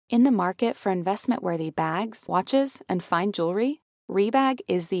In the market for investment-worthy bags, watches, and fine jewelry, Rebag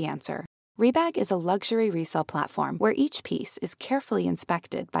is the answer. Rebag is a luxury resale platform where each piece is carefully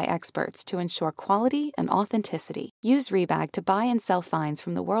inspected by experts to ensure quality and authenticity. Use Rebag to buy and sell finds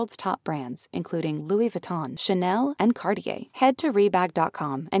from the world's top brands, including Louis Vuitton, Chanel, and Cartier. Head to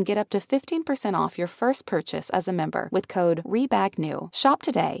Rebag.com and get up to 15% off your first purchase as a member with code REBAGNEW. Shop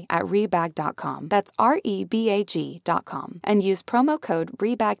today at Rebag.com. That's REBAG.com. And use promo code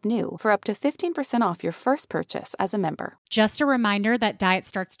REBAGNEW for up to 15% off your first purchase as a member. Just a reminder that Diet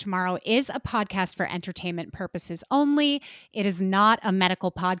Starts Tomorrow is a podcast for entertainment purposes only. It is not a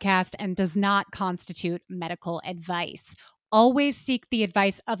medical podcast and does not constitute medical advice. Always seek the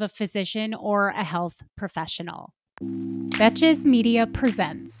advice of a physician or a health professional. Betches Media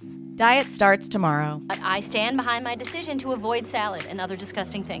presents Diet Starts Tomorrow. But I stand behind my decision to avoid salad and other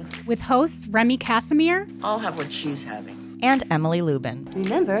disgusting things. with hosts Remy Casimir, I'll have what she's having. And Emily Lubin.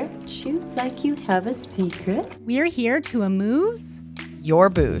 Remember, choose like you have a secret. we're here to amuse. Your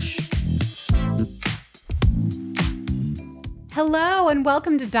boosh. Hello and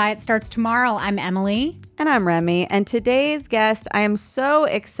welcome to Diet Starts Tomorrow. I'm Emily. And I'm Remy, and today's guest, I am so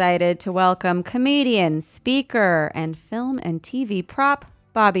excited to welcome comedian, speaker, and film and TV prop,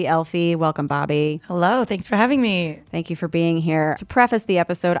 Bobbi Elfie. Welcome, Bobbi. Hello, thanks for having me. Thank you for being here. To preface the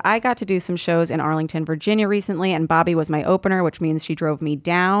episode, I got to do some shows in Arlington, Virginia recently, and Bobbi was my opener, which means she drove me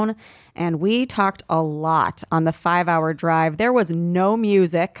down, and we talked a lot on the 5-hour drive. There was no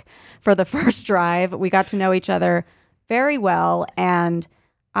music for the first drive. We got to know each other very well, and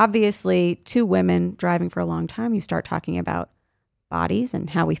obviously, two women driving for a long time, you start talking about bodies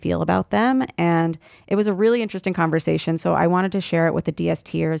and how we feel about them. And it was a really interesting conversation. So I wanted to share it with the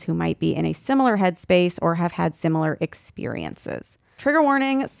DSTers who might be in a similar headspace or have had similar experiences. Trigger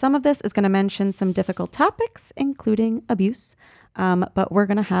warning, some of this is going to mention some difficult topics, including abuse. But we're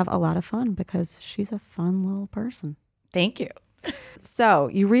going to have a lot of fun because she's a fun little person. Thank you. So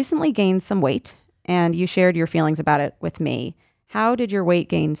you recently gained some weight and you shared your feelings about it with me. How did your weight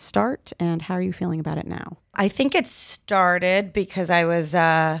gain start, and how are you feeling about it now? I think it started because I was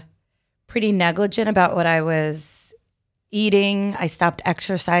pretty negligent about what I was eating. I stopped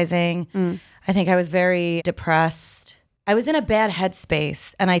exercising. I think I was very depressed. I was in a bad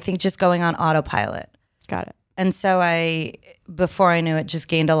headspace, and I think just going on autopilot. Got it. And so before I knew it, just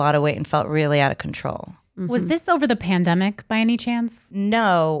gained a lot of weight and felt really out of control. Was this over the pandemic by any chance?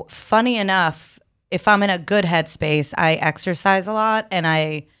 No, funny enough, if I'm in a good headspace, I exercise a lot, and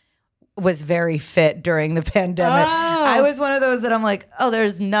I was very fit during the pandemic. I was one of those that I'm like, oh,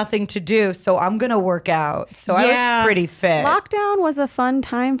 there's nothing to do, so I'm going to work out. So I was pretty fit. Lockdown was a fun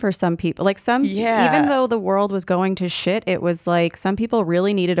time for some people. Even though the world was going to shit, it was like some people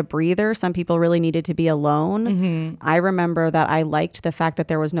really needed a breather. Some people really needed to be alone. I remember that I liked the fact that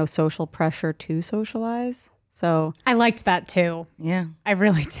there was no social pressure to socialize. So I liked that too. Yeah. I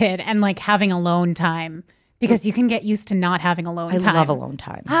really did. And like having alone time, because you can get used to not having alone time. I love alone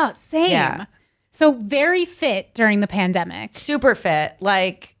time. Oh, same. Yeah. So very fit during the pandemic. Super fit.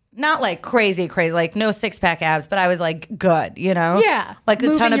 Like, not like crazy, like no six-pack abs, but I was like good, you know? Yeah. Like a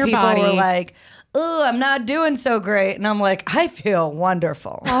Moving ton of your people body. were like, oh, I'm not doing so great. And I'm like, I feel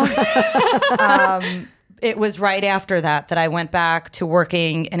wonderful. It was right after that I went back to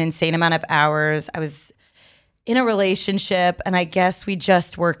working an insane amount of hours. I was in a relationship, and I guess we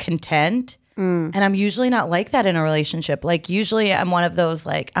just were content. And I'm usually not like that in a relationship. Like, usually I'm one of those,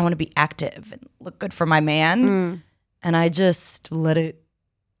 like, I want to be active and look good for my man. And I just let it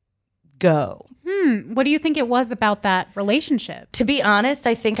go. What do you think it was about that relationship? To be honest,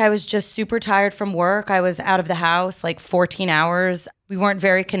 I think I was just super tired from work. I was out of the house like 14 hours. We weren't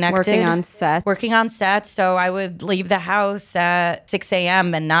very connected. Working on set. So I would leave the house at 6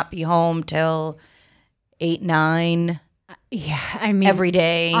 a.m. and not be home till 8, 9. Yeah, I mean, every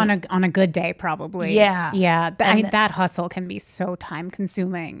day on a good day, probably. Yeah. That hustle can be so time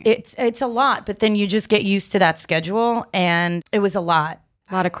consuming. It's a lot, but then you just get used to that schedule, and it was a lot.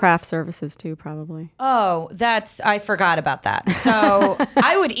 a lot of craft services too, probably. Oh, I forgot about that. So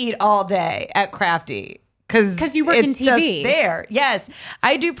I would eat all day at Crafty. Because you work in TV. Just there. Yes.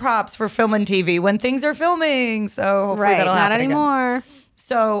 I do props for film and TV when things are filming. So hopefully that'll happen not anymore. Again.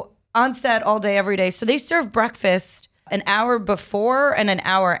 So on set all day, every day. So they serve breakfast an hour before and an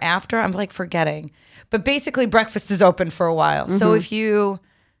hour after. I'm like forgetting. But basically breakfast is open for a while. Mm-hmm. So if you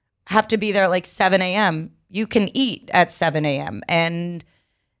have to be there like 7 a.m., you can eat at 7 a.m. And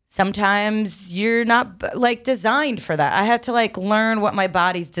sometimes you're not like designed for that. I had to like learn what my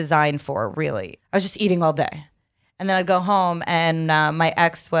body's designed for, really. I was just eating all day. And then I'd go home and my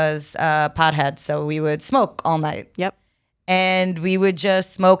ex was a pothead, so we would smoke all night. Yep. and we would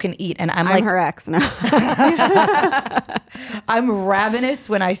just smoke and eat. And I'm like her ex now. I'm ravenous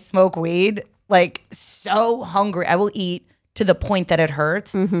when I smoke weed, like so hungry. I will eat to the point that it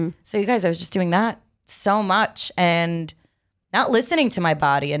hurts. So you guys, I was just doing that so much and not listening to my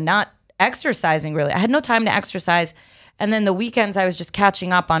body and not exercising really. I had no time to exercise. And then the weekends I was just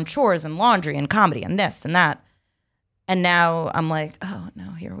catching up on chores and laundry and comedy and this and that. And now I'm like, oh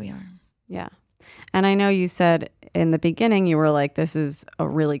no, here we are. Yeah. And I know you said in the beginning, you were like, this is a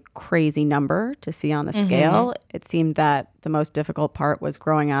really crazy number to see on the scale. It seemed that the most difficult part was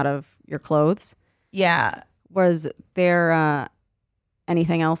growing out of your clothes. Yeah. Was there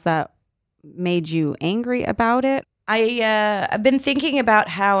anything else that made you angry about it? I've been thinking about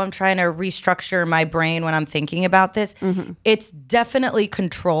how I'm trying to restructure my brain when I'm thinking about this. It's definitely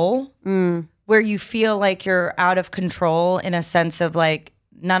control, where you feel like you're out of control in a sense of like,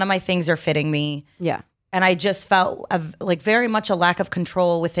 none of my things are fitting me. Yeah. And I just felt like very much a lack of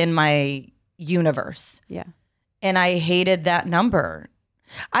control within my universe. Yeah. And I hated that number.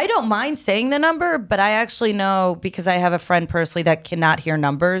 I don't mind saying the number, but I actually know because I have a friend personally that cannot hear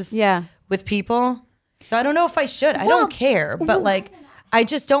numbers with people. So I don't know if I should. I don't care. But like, I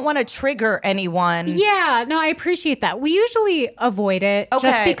just don't want to trigger anyone. Yeah, no, I appreciate that. We usually avoid it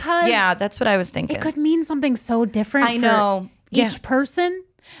just because. Yeah, that's what I was thinking. It could mean something so different I know. for each person.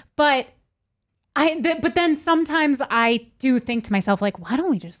 But but then sometimes I do think to myself, like, why don't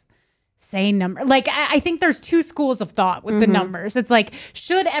we just say number? Like, I think there's two schools of thought with the numbers. It's like,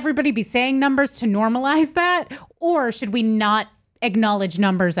 should everybody be saying numbers to normalize that? Or should we not acknowledge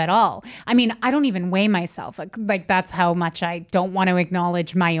numbers at all? I mean, I don't even weigh myself. Like that's how much I don't want to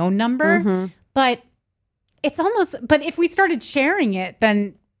acknowledge my own number. But it's almost, but if we started sharing it,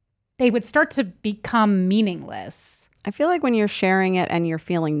 then they would start to become meaningless. I feel like when you're sharing it and you're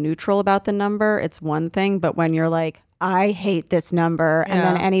feeling neutral about the number, it's one thing. But when you're like, I hate this number, and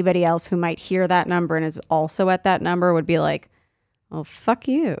then anybody else who might hear that number and is also at that number would be like, well, fuck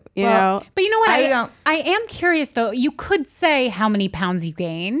you, you know? But you know what? I am curious, though. You could say how many pounds you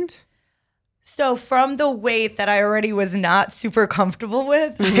gained. So from the weight that I already was not super comfortable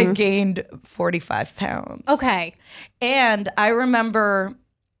with, I gained 45 pounds. Okay. And I remember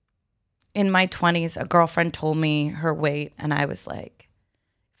in my 20s, a girlfriend told me her weight, and I was like,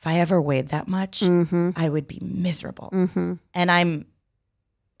 if I ever weighed that much, I would be miserable. And I'm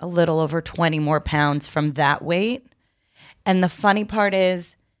a little over 20 more pounds from that weight. And the funny part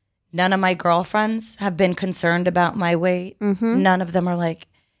is, none of my girlfriends have been concerned about my weight. None of them are like,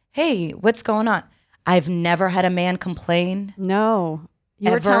 hey, what's going on? I've never had a man complain. No. You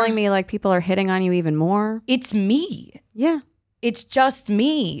were telling me like people are hitting on you even more. It's me. Yeah. It's just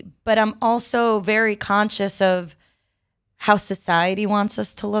me. But I'm also very conscious of how society wants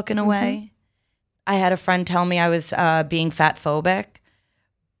us to look in a way. I had a friend tell me I was being fat phobic,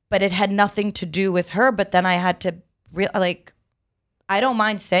 but it had nothing to do with her. But then I had to I don't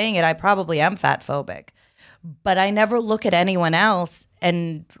mind saying it. I probably am fat phobic, but I never look at anyone else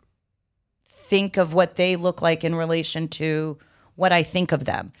and think of what they look like in relation to what I think of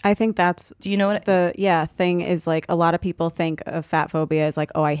them. I think that's, do you know what thing is like a lot of people think of fat phobia as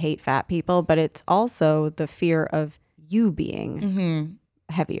like, oh, I hate fat people, but it's also the fear of you being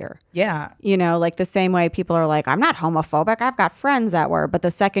heavier. Yeah. You know, like the same way people are like, I'm not homophobic. I've got friends that were, but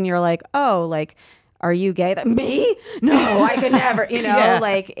the second you're like, oh, like, are you gay? Me? No, I could never, you know,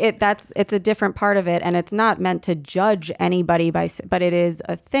 like it's a different part of it. And it's not meant to judge anybody but it is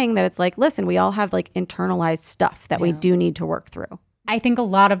a thing that it's like, listen, we all have like internalized stuff that we do need to work through. I think a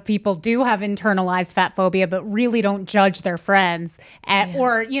lot of people do have internalized fat phobia, but really don't judge their friends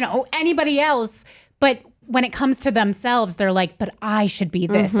or, you know, anybody else. But when it comes to themselves, they're like, but I should be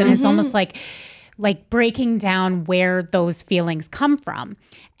this. And it's almost like breaking down where those feelings come from.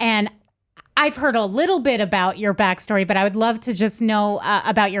 And I've heard a little bit about your backstory, but I would love to just know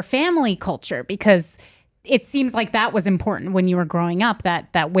about your family culture, because it seems like that was important when you were growing up,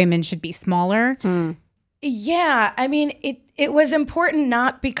 that women should be smaller. Yeah. I mean, it was important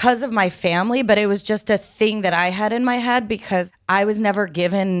not because of my family, but it was just a thing that I had in my head because I was never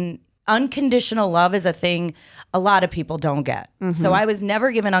given unconditional love is a thing a lot of people don't get. So I was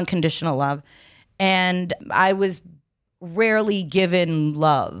never given unconditional love, and I was rarely given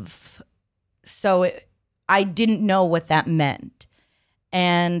love. So I didn't know what that meant.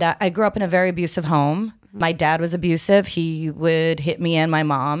 And I grew up in a very abusive home. My dad was abusive. He would hit me and my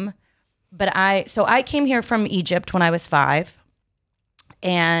mom. But I came here from Egypt when I was 5.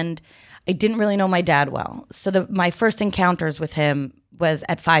 And I didn't really know my dad well. So my first encounters with him was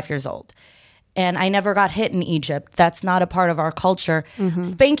at 5 years old. And I never got hit in Egypt. That's not a part of our culture.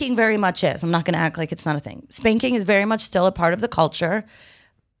 Spanking very much is. I'm not going to act like it's not a thing. Spanking is very much still a part of the culture,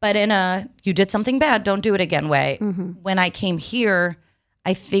 but in a you did something bad, don't do it again way. When I came here,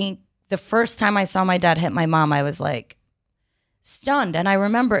 I think the first time I saw my dad hit my mom, I was like stunned. And I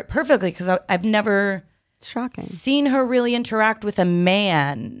remember it perfectly because I've never seen her really interact with a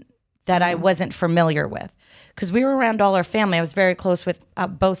man that I wasn't familiar with. Because we were around all our family. I was very close with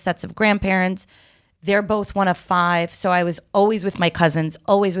both sets of grandparents. They're both one of 5. So I was always with my cousins,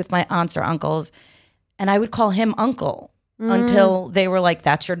 always with my aunts or uncles. And I would call him uncle until they were like,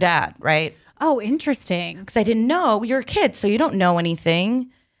 that's your dad, right? Oh, interesting. Because I didn't know. You're a kid, so you don't know anything.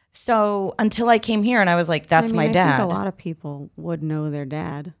 So until I came here and I was like, that's my dad. I think a lot of people would know their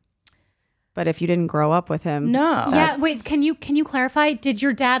dad. But if you didn't grow up with him. No. Yeah, wait, can you clarify? Did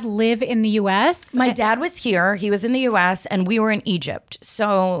your dad live in the US? My dad was here. He was in the US and we were in Egypt.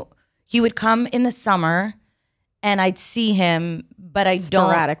 So he would come in the summer and I'd see him, but I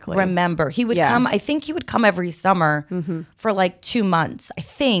don't remember. He would come, I think he would come every summer for like 2 months. I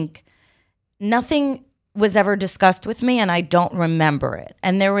think nothing was ever discussed with me and I don't remember it.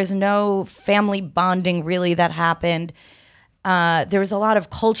 And there was no family bonding really that happened. There was a lot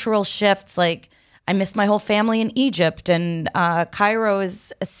of cultural shifts. Like I missed my whole family in Egypt and Cairo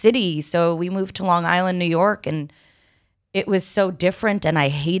is a city. So we moved to Long Island, New York, and it was so different and I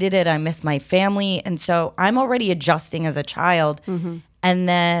hated it. I missed my family. And so I'm already adjusting as a child. And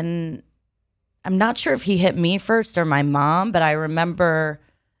then I'm not sure if he hit me first or my mom, but I remember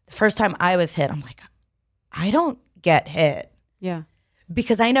the first time I was hit, I'm like, I don't get hit. Yeah.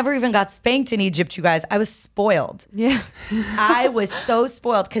 Because I never even got spanked in Egypt, you guys. I was spoiled. Yeah. I was so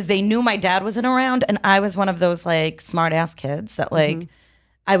spoiled because they knew my dad wasn't around. And I was one of those like smart ass kids that like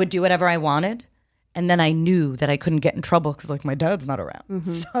I would do whatever I wanted. And then I knew that I couldn't get in trouble because like my dad's not around.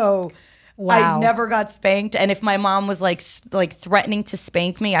 So I never got spanked. And if my mom was like threatening to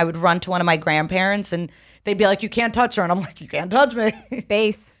spank me, I would run to one of my grandparents and they'd be like, you can't touch her. And I'm like, you can't touch me.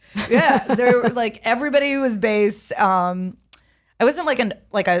 Base. Yeah. They were like, everybody was base. I wasn't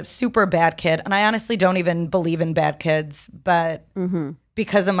like a super bad kid, and I honestly don't even believe in bad kids, but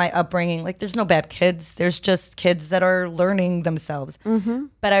because of my upbringing, like there's no bad kids. There's just kids that are learning themselves.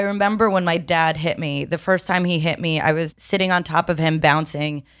 But I remember when my dad hit me, the first time he hit me, I was sitting on top of him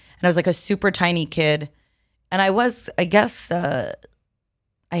bouncing, and I was like a super tiny kid. And I guess, I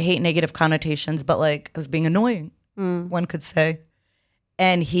hate negative connotations, but like I was being annoying, one could say.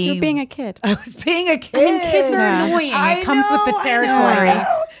 And You're being a kid. I was being a kid. I mean, kids are annoying. It comes with the territory.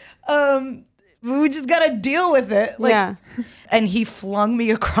 I know. We just got to deal with it. Like, and he flung me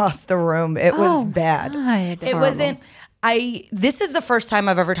across the room. It was bad. God. It wasn't. This is the first time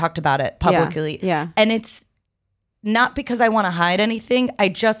I've ever talked about it publicly. Yeah. And it's not because I want to hide anything. I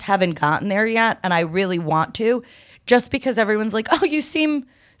just haven't gotten there yet. And I really want to. Just because everyone's like, oh, you seem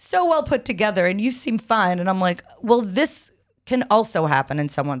so well put together and you seem fine. And I'm like, well, this can also happen in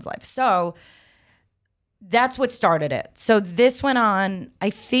someone's life. So that's what started it. So this went on, I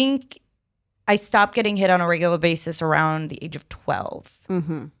think I stopped getting hit on a regular basis around the age of 12.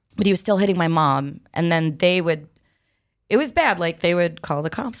 But he was still hitting my mom. And then it was bad. Like they would call the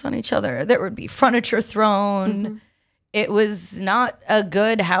cops on each other. There would be furniture thrown. It was not a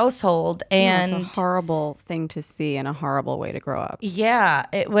good household. And it's a horrible thing to see and a horrible way to grow up. Yeah,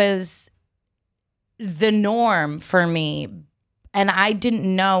 it was the norm for me. And I didn't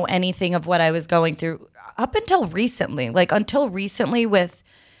know anything of what I was going through up until recently. Like until recently with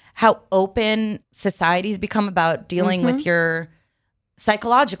how open society's become about dealing with your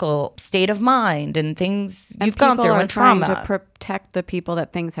psychological state of mind and things you've gone through and trauma. Trying to protect the people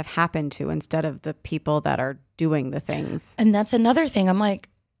that things have happened to instead of the people that are doing the things. And that's another thing. I'm like,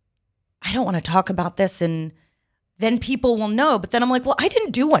 I don't want to talk about this and then people will know. But then I'm like, well, I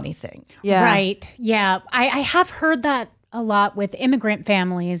didn't do anything. Yeah. Right. Yeah. I have heard that a lot with immigrant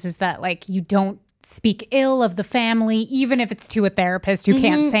families is that like you don't speak ill of the family, even if it's to a therapist who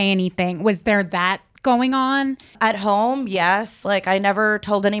can't say anything. Was there that going on? At home, yes. Like I never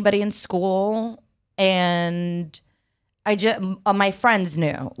told anybody in school. And I just, my friends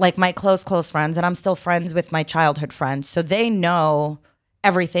knew, like my close friends, and I'm still friends with my childhood friends. So they know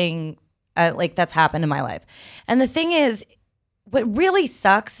everything like that's happened in my life. And the thing is, what really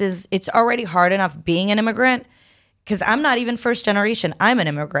sucks is it's already hard enough being an immigrant because I'm not even first generation. I'm an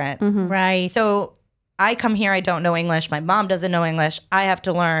immigrant. Right. So I come here, I don't know English. My mom doesn't know English. I have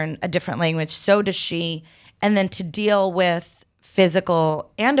to learn a different language. So does she. And then to deal with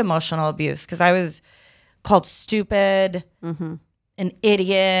physical and emotional abuse because I was called stupid, an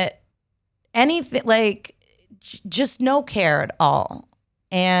idiot, anything, like just no care at all.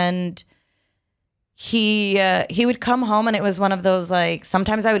 And he would come home and it was one of those like,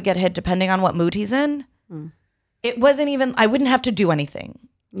 sometimes I would get hit depending on what mood he's in. It wasn't even, I wouldn't have to do anything.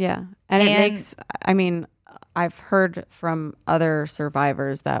 Yeah. And it makes, I mean, I've heard from other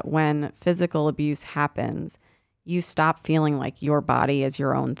survivors that when physical abuse happens, you stop feeling like your body is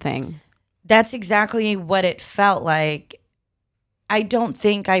your own thing. That's exactly what it felt like. I don't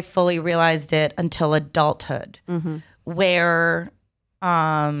think I fully realized it until adulthood, where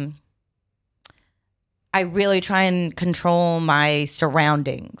I really try and control my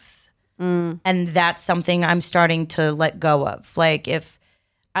surroundings. And that's something I'm starting to let go of. Like if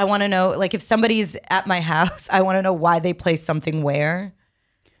I want to know, like if somebody's at my house, I want to know why they place something where.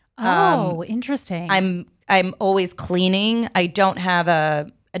 Oh, interesting. I'm always cleaning. I don't have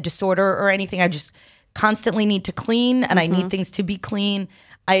a disorder or anything. I just constantly need to clean and I need things to be clean.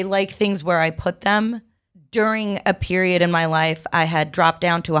 I like things where I put them. During a period in my life, I had dropped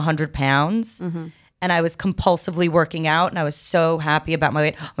down to 100 pounds and I was compulsively working out and I was so happy about my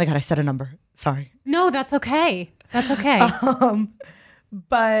weight. Oh my God, I said a number. Sorry. No, that's okay. That's okay.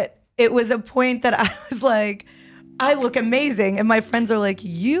 But it was a point that I was like, I look amazing. And my friends are like,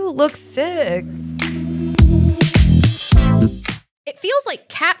 you look sick. It feels like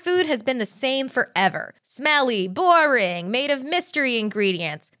cat food has been the same forever. Smelly, boring, made of mystery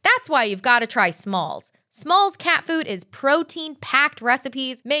ingredients. That's why you've got to try Smalls. Smalls cat food is protein-packed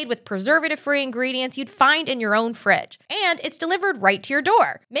recipes made with preservative-free ingredients you'd find in your own fridge. And it's delivered right to your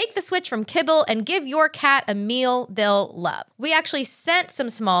door. Make the switch from kibble and give your cat a meal they'll love. We actually sent some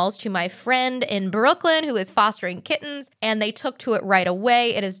Smalls to my friend in Brooklyn who is fostering kittens, and they took to it right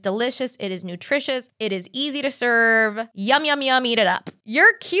away. It is delicious. It is nutritious. It is easy to serve. Yum, yum, yum, eat it up.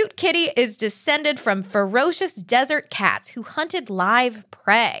 Your cute kitty is descended from ferocious desert cats who hunted live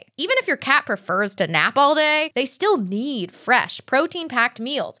prey. Even if your cat prefers to nap all day, they still need fresh, protein-packed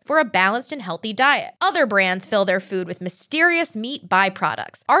meals for a balanced and healthy diet. Other brands fill their food with mysterious meat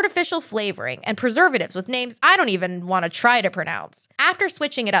byproducts, artificial flavoring, and preservatives with names I don't even want to try to pronounce. After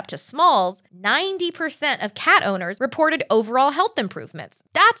switching it up to Smalls, 90% of cat owners reported overall health improvements.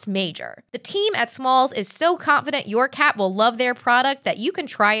 That's major. The team at Smalls is so confident your cat will love their product that you can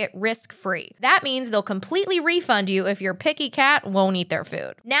try it risk-free. That means they'll completely refund you if your picky cat won't eat their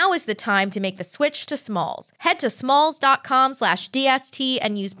food. Now is the time to make the switch to Smalls. Head to smalls.com/DST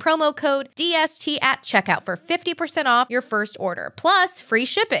and use promo code DST at checkout for 50% off your first order, plus free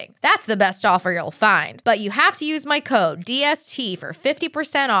shipping. That's the best offer you'll find. But you have to use my code DST for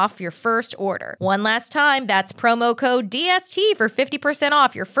 50% off your first order. One last time, that's promo code DST for 50%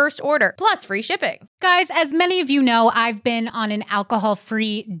 off your first order, plus free shipping. Guys, as many of you know, I've been on an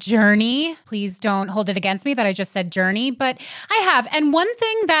alcohol-free journey. Please don't hold it against me that I just said journey, but I have. And one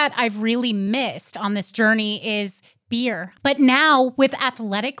thing that I've really missed on this journey is beer. But now with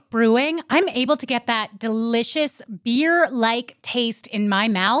Athletic Brewing, I'm able to get that delicious beer-like taste in my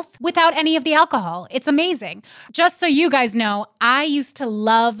mouth without any of the alcohol. It's amazing. Just so you guys know, I used to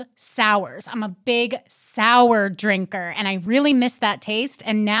love sours. I'm a big sour drinker and I really miss that taste.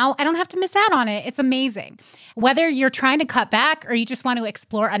 And now I don't have to miss out on it. It's amazing. Whether you're trying to cut back or you just want to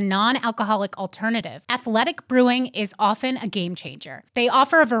explore a non-alcoholic alternative, Athletic Brewing is often a game changer. They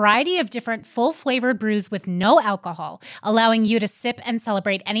offer a variety of different full-flavored brews with no alcohol, allowing you to sip and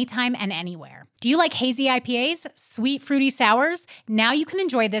celebrate anytime and anywhere. Do you like hazy IPAs, sweet fruity sours? Now you can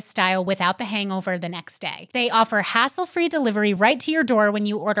enjoy this style without the hangover the next day. They offer hassle-free delivery right to your door when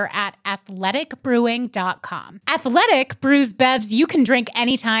you order at athleticbrewing.com. Athletic brews bevs you can drink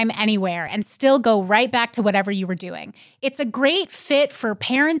anytime, anywhere, and still go right back to whatever you were doing. It's a great fit for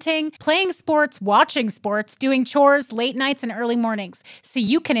parenting, playing sports, watching sports, doing chores, late nights, and early mornings, so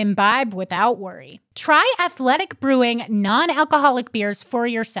you can imbibe without worry. Try Athletic Brewing non-alcoholic beers for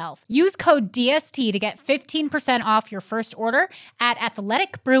yourself. Use code DST to get 15% off your first order at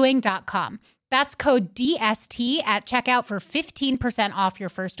athleticbrewing.com. That's code DST at checkout for 15% off your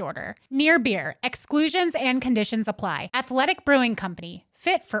first order. Near Beer. Exclusions and conditions apply. Athletic Brewing Company.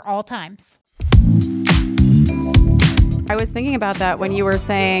 Fit for all times. I was thinking about that when you were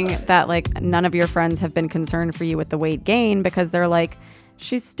saying that like none of your friends have been concerned for you with the weight gain because they're like,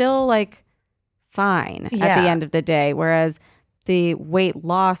 she's still like fine at the end of the day. Whereas the weight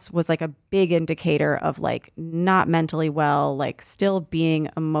loss was like a big indicator of like not mentally well, like still being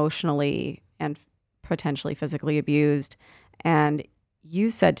emotionally and potentially physically abused. And you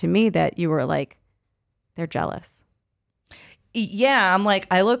said to me that you were like, they're jealous. Yeah, I'm like,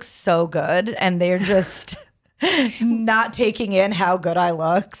 I look so good and they're just not taking in how good I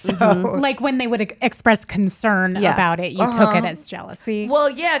look. So Like when they would express concern about it, you took it as jealousy. Well,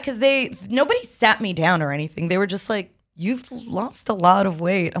 yeah, because nobody sat me down or anything. They were just like, you've lost a lot of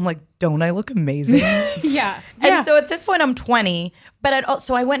weight. I'm like, don't I look amazing? Yeah. And so at this point, I'm 20. But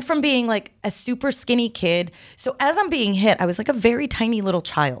so I went from being like a super skinny kid. So as I'm being hit, I was like a very tiny little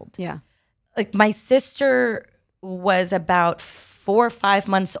child. Yeah. Like my sister was about 4 or 5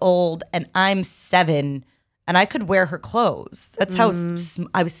 months old and I'm 7 and I could wear her clothes. That's how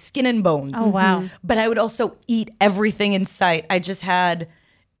I was skin and bones. Oh, wow. But I would also eat everything in sight. I just had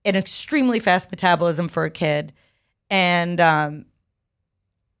an extremely fast metabolism for a kid. And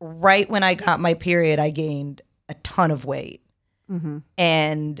right when I got my period, I gained a ton of weight.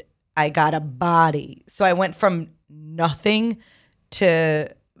 And I got a body. So I went from nothing to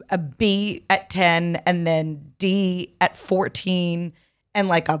a B at 10 and then D at 14 and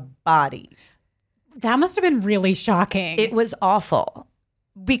like a body. That must have been really shocking. It was awful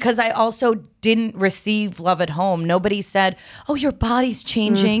because I also didn't receive love at home. Nobody said, oh, your body's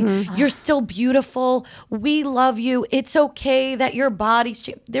changing. You're still beautiful. We love you. It's okay that your body's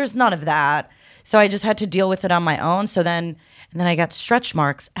changing. There's none of that. So I just had to deal with it on my own. And then I got stretch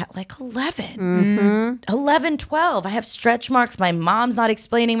marks at like 11, 11, 12. I have stretch marks. My mom's not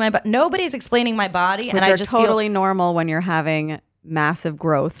explaining nobody's explaining my body. Which and are I just totally normal when you're having massive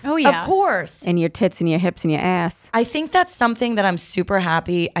growth. Oh, yeah. Of course. In your tits and your hips and your ass. I think that's something that I'm super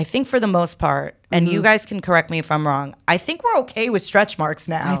happy. I think for the most part, and you guys can correct me if I'm wrong, I think we're okay with stretch marks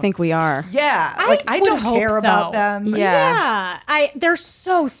now. I think we are. Yeah. I Like I would don't hope care so. about them. Yeah. They're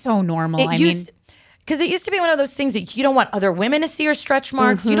so normal. Because it used to be one of those things that you don't want other women to see your stretch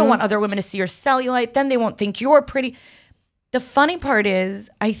marks. You don't want other women to see your cellulite. Then they won't think you're pretty. The funny part is,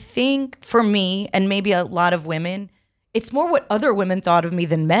 I think for me and maybe a lot of women, it's more what other women thought of me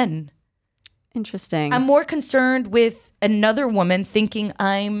than men. Interesting. I'm more concerned with another woman thinking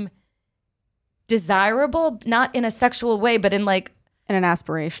I'm desirable, not in a sexual way, but in like, in an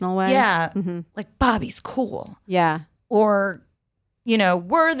aspirational way. yeah, like Bobby's cool. Yeah. Or,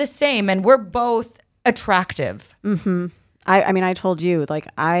 we're the same and we're both attractive. I mean, I told you, like,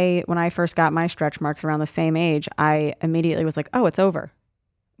 when I first got my stretch marks around the same age, I immediately was like, oh, it's over.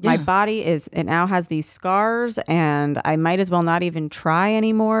 My body it now has these scars and I might as well not even try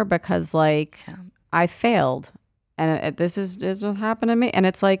anymore because like I failed and this just happened to me. And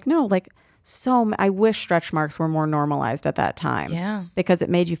it's like, no, like I wish stretch marks were more normalized at that time. Yeah. Because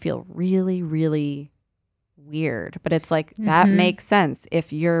it made you feel really, really weird. But it's like, that makes sense.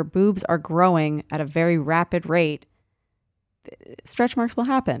 If your boobs are growing at a very rapid rate, stretch marks will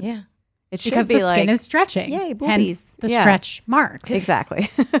happen. Yeah. It should because be the skin like, is stretching. yay, boobies. Hence the stretch marks. Exactly.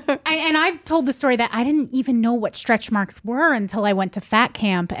 And I've told the story that I didn't even know what stretch marks were until I went to fat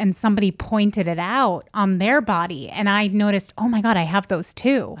camp and somebody pointed it out on their body. And I noticed, oh my God, I have those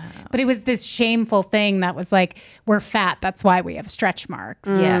too. Wow. But it was this shameful thing that was like, we're fat. That's why we have stretch marks.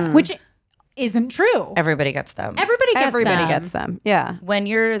 Yeah. Which isn't true. Everybody gets them. Everybody gets them. Yeah. When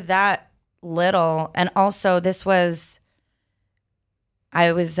you're that little, and also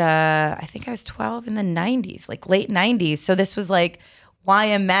I think I was 12 in the 90s, like late 90s. So this was like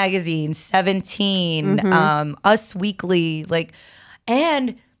YM Magazine, 17, Us Weekly,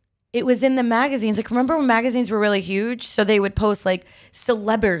 and it was in the magazines. Like, remember when magazines were really huge? So they would post like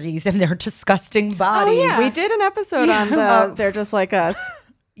celebrities and their disgusting bodies. Oh, yeah. We did an episode on They're Just Like Us.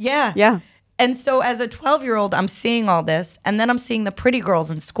 Yeah. Yeah. And so as a 12-year-old, I'm seeing all this, and then I'm seeing the pretty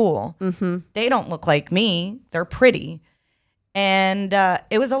girls in school. They don't look like me. They're pretty. And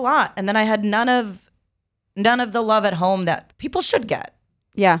it was a lot. And then I had none of the love at home that people should get.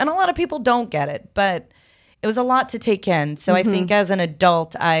 Yeah. And a lot of people don't get it, but it was a lot to take in. So I think as an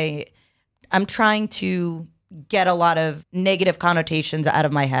adult, I'm trying to get a lot of negative connotations out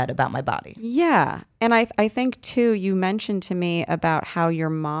of my head about my body. Yeah. And I think too, you mentioned to me about how your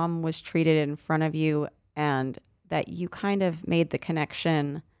mom was treated in front of you and that you kind of made the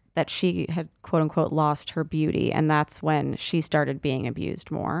connection that she had, quote unquote, lost her beauty. And that's when she started being abused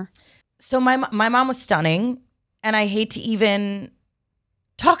more. So my mom was stunning. And I hate to even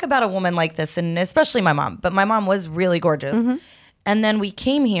talk about a woman like this, and especially my mom. But my mom was really gorgeous. And then we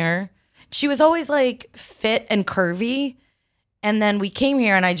came here. She was always like fit and curvy. And then we came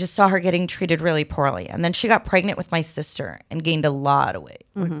here and I just saw her getting treated really poorly. And then she got pregnant with my sister and gained a lot of weight,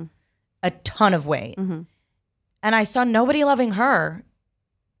 a ton of weight. And I saw nobody loving her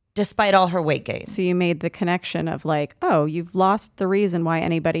despite all her weight gain. So you made the connection of like, oh, you've lost the reason why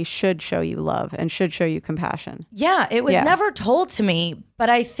anybody should show you love and should show you compassion. Yeah, it was never told to me. But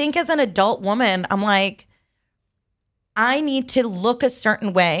I think as an adult woman, I'm like, I need to look a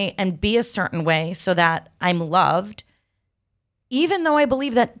certain way and be a certain way so that I'm loved, even though I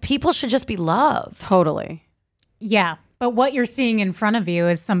believe that people should just be loved. Totally. Yeah. But what you're seeing in front of you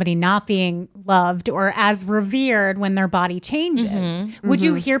is somebody not being loved or as revered when their body changes. Would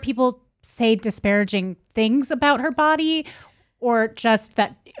you hear people say disparaging things about her body, or just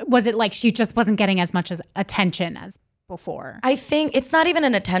that, was it like she just wasn't getting as much as attention as before? I think it's not even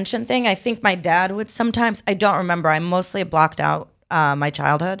an attention thing. I think my dad would sometimes, I don't remember. I mostly blocked out my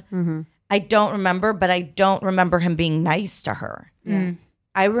childhood. I don't remember, but I don't remember him being nice to her.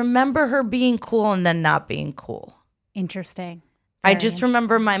 I remember her being cool and then not being cool. Interesting. I just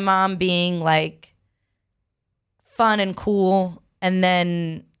remember my mom being like fun and cool, and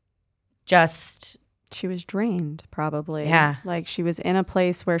then just... She was drained, probably. Yeah. Like she was in a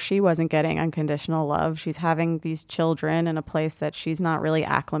place where she wasn't getting unconditional love. She's having these children in a place that she's not really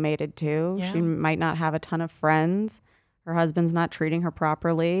acclimated to. Yeah. She might not have a ton of friends. Her husband's not treating her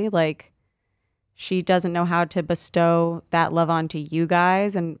properly. Like she doesn't know how to bestow that love onto you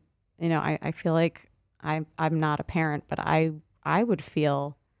guys. And, you know, I feel like I'm not a parent, but I would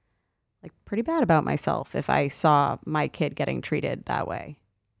feel like pretty bad about myself if I saw my kid getting treated that way.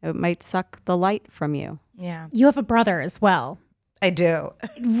 It might suck the light from you. Yeah. You have a brother as well. I do.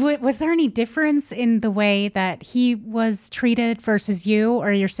 Was there any difference in the way that he was treated versus you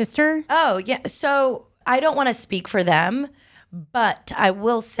or your sister? Oh, yeah. So I don't want to speak for them, but I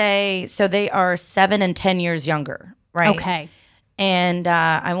will say, so they are 7 and 10 years younger, right? Okay. And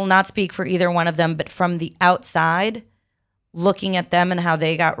I will not speak for either one of them, but from the outside, looking at them and how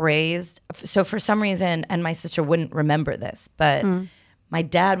they got raised. So for some reason, and my sister wouldn't remember this, but my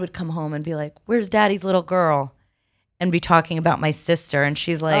dad would come home and be like, "Where's daddy's little girl?" And be talking about my sister. And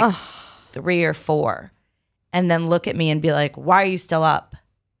she's like 3 or 4. And then look at me and be like, "Why are you still up?"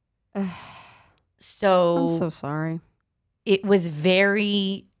 So I'm so sorry. It was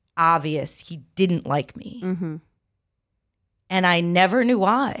very obvious he didn't like me. And I never knew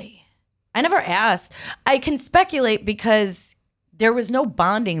why. I never asked. I can speculate because there was no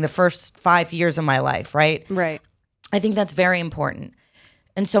bonding the first 5 years of my life, right? Right. I think that's very important.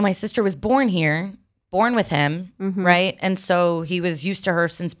 And so my sister was born here, born with him, right? And so he was used to her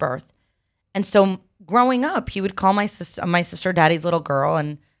since birth. And so growing up, he would call my sister daddy's little girl,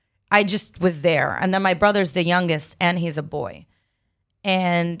 and I just was there. And then my brother's the youngest, and he's a boy.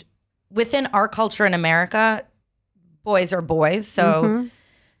 And within our culture in America, boys are boys. So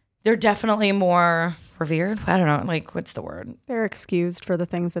they're definitely more revered. I don't know, like, what's the word? They're excused for the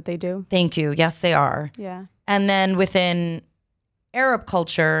things that they do. Thank you. Yes, they are. Yeah. And then within Arab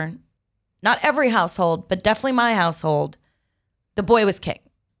culture, not every household, but definitely my household, the boy was king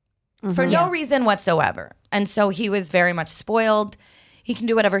for no reason whatsoever. And so he was very much spoiled. He can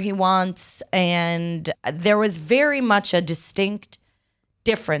do whatever he wants. And there was very much a distinct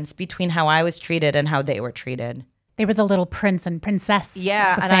difference between how I was treated and how they were treated. They were the little prince and princess of the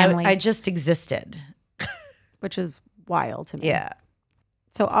and family. I just existed. Which is wild to me. Yeah.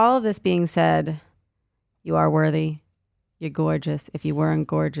 So all of this being said, you are worthy. You're gorgeous. If you weren't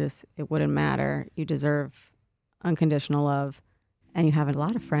gorgeous, it wouldn't matter. You deserve unconditional love. And you have a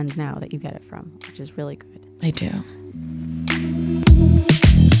lot of friends now that you get it from, which is really good. I do.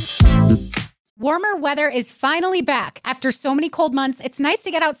 Warmer weather is finally back. After so many cold months, it's nice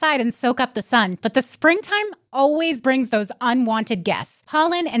to get outside and soak up the sun, but the springtime always brings those unwanted guests,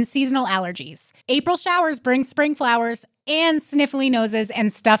 pollen and seasonal allergies. April showers bring spring flowers and sniffly noses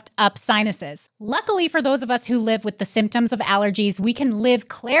and stuffed up sinuses. Luckily for those of us who live with the symptoms of allergies, we can live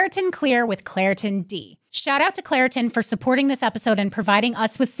Claritin Clear with Claritin D. Shout out to Claritin for supporting this episode and providing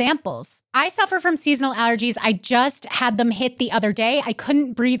us with samples. I suffer from seasonal allergies. I just had them hit the other day. I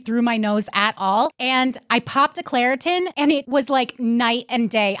couldn't breathe through my nose at all. And I popped a Claritin and it was like night and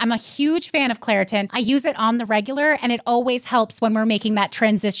day. I'm a huge fan of Claritin. I use it on the regular and it always helps when we're making that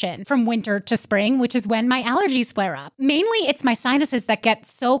transition from winter to spring, which is when my allergies flare up. Mainly it's my sinuses that get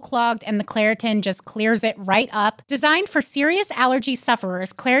so clogged and the Claritin just clears it right up. Designed for serious allergy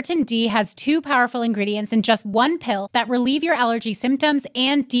sufferers, Claritin D has 2 powerful ingredients in just 1 pill that relieve your allergy symptoms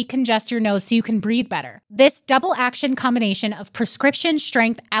and decongest your nose so you can breathe better. This double action combination of prescription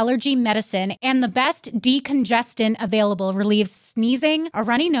strength allergy medicine and the best decongestant available relieves sneezing, a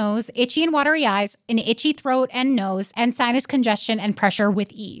runny nose, itchy and watery eyes, an itchy throat and nose, and sinus congestion and pressure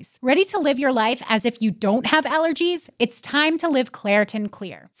with ease. Ready to live your life as if you don't have allergies? It's time to live Claritin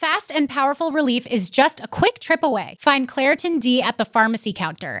Clear. Fast and powerful relief is just a quick trip away. Find Claritin D at the pharmacy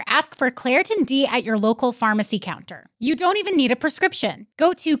counter. Ask for Claritin D at your local pharmacy counter. You don't even need a prescription.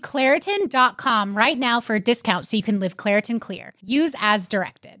 Go to Claritin.com right now for a discount so you can live Claritin Clear. Use as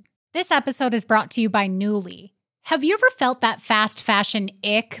directed. This episode is brought to you by Nuuly. Have you ever felt that fast fashion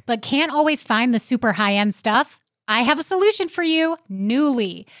ick, but can't always find the super high-end stuff? I have a solution for you,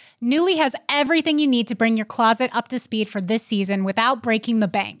 Nuuly. Nuuly has everything you need to bring your closet up to speed for this season without breaking the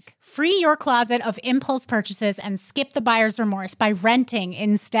bank. Free your closet of impulse purchases and skip the buyer's remorse by renting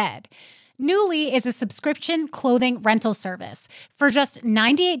instead. Nuuly is a subscription clothing rental service. For just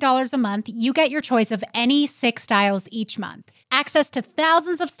 $98 a month, you get your choice of any 6 styles each month. Access to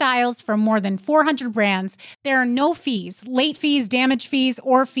thousands of styles from more than 400 brands. There are no fees, late fees, damage fees,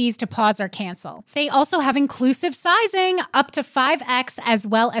 or fees to pause or cancel. They also have inclusive sizing up to 5X as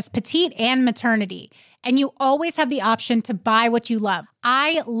well as petite and maternity. And you always have the option to buy what you love.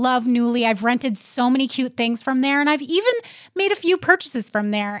 I love Nuuly. I've rented so many cute things from there, and I've even made a few purchases from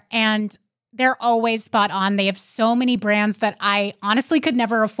there, and they're always spot on. They have so many brands that I honestly could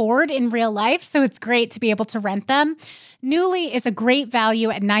never afford in real life, so it's great to be able to rent them. Nuuly is a great value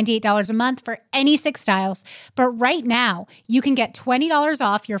at $98 a month for any 6 styles, but right now, you can get $20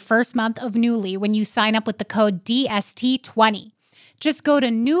 off your first month of Nuuly when you sign up with the code DST20. Just go to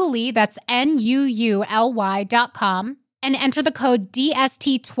Nuuly, that's NUULY.com, and enter the code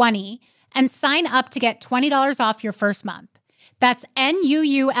DST20 and sign up to get $20 off your first month. That's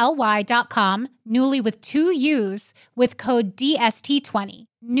NUULY.com, Nuuly with 2 U's, with code DST20.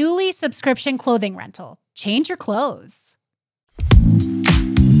 Nuuly subscription clothing rental. Change your clothes.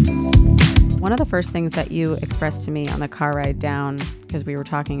 One of the first things that you expressed to me on the car ride down, because we were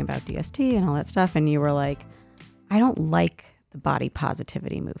talking about DST and all that stuff, and you were like, I don't like the body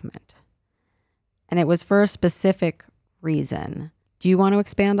positivity movement. And it was for a specific reason. Do you want to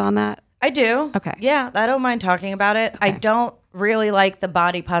expand on that? I do. Okay. Yeah, I don't mind talking about it. Okay. I don't really like the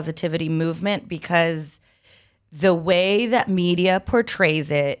body positivity movement because the way that media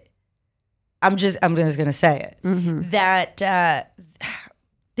portrays it, I'm just going to say it, that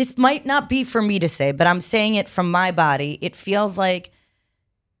this might not be for me to say, but I'm saying it from my body. It feels like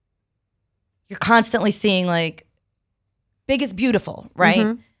you're constantly seeing like big is beautiful,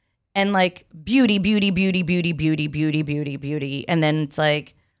 right? And like beauty. And then it's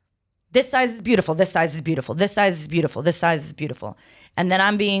like, this size is beautiful, this size is beautiful, this size is beautiful, this size is beautiful. And then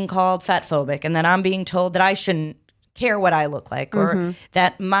I'm being called fatphobic, and then I'm being told that I shouldn't care what I look like, or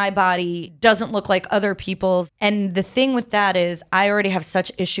that my body doesn't look like other people's. And the thing with that is I already have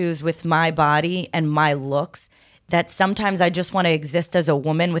such issues with my body and my looks that sometimes I just want to exist as a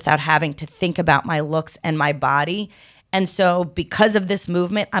woman without having to think about my looks and my body. And so because of this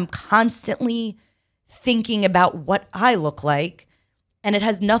movement, I'm constantly thinking about what I look like. And it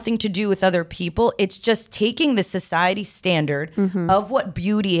has nothing to do with other people. It's just taking the society standard of what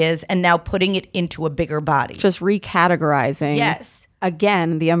beauty is and now putting it into a bigger body. Just recategorizing. Yes.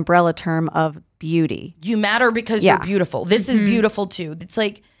 Again, the umbrella term of beauty. You matter because you're beautiful. This is beautiful too. It's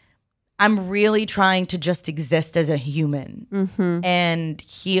like I'm really trying to just exist as a human and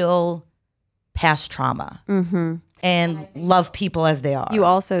heal past trauma and love people as they are. You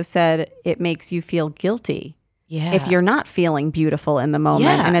also said it makes you feel guilty. Yeah. If you're not feeling beautiful in the moment.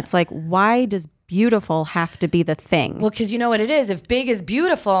 Yeah. And it's like, why does beautiful have to be the thing? Well, because you know what it is. If big is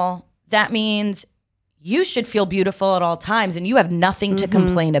beautiful, that means you should feel beautiful at all times and you have nothing to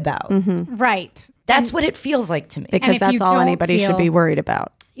complain about. Right. That's what it feels like to me. Because if that's you all don't anybody should feel- be worried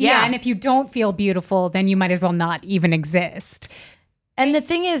about. Yeah, and if you don't feel beautiful, then you might as well not even exist. And the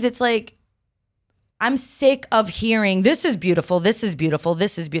thing is, it's like, I'm sick of hearing, this is beautiful, this is beautiful,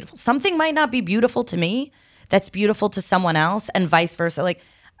 this is beautiful. Something might not be beautiful to me that's beautiful to someone else, and vice versa. Like,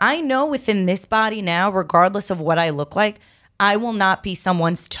 I know within this body now, regardless of what I look like, I will not be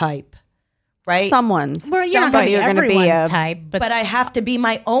someone's type, right? Someone's. Well, you're not going to be everyone's type, but I have to be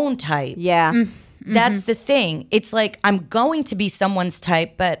my own type. Yeah. That's the thing. It's like I'm going to be someone's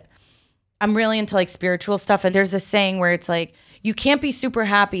type, but I'm really into like spiritual stuff. And there's a saying where it's like, you can't be super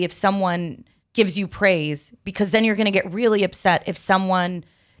happy if someone gives you praise, because then you're going to get really upset if someone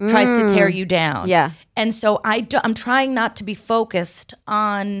tries to tear you down. Yeah. And so I'm trying not to be focused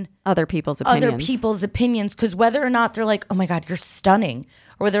on Other people's opinions, because whether or not they're like, oh my God, you're stunning,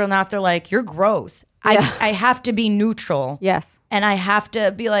 or whether or not they're like, you're gross. I have to be neutral. Yes. And I have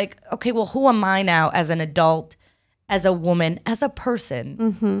to be like, okay, well, who am I now as an adult, as a woman, as a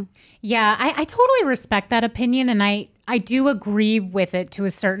person? Yeah, I totally respect that opinion. And I do agree with it to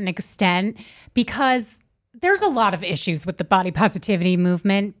a certain extent, because there's a lot of issues with the body positivity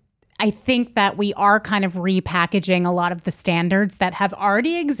movement. I think that we are kind of repackaging a lot of the standards that have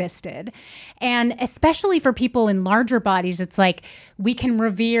already existed. And especially for people in larger bodies, it's like we can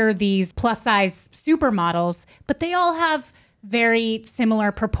revere these plus size supermodels, but they all have very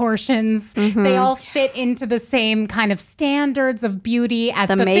similar proportions. They all fit into the same kind of standards of beauty as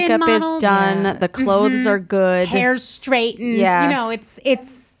the thin makeup models. is done. The clothes are good. Hair's straightened. Yes. You know,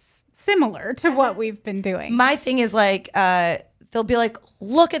 it's similar to what we've been doing. My thing is like, they'll be like,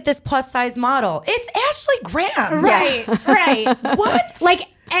 look at this plus size model. It's Ashley Graham. Right. What? Like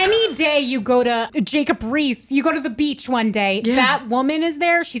any day you go to Jacob Reese, you go to the beach one day, that woman is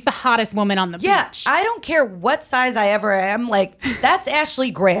there. She's the hottest woman on the beach. I don't care what size I ever am. Like, that's Ashley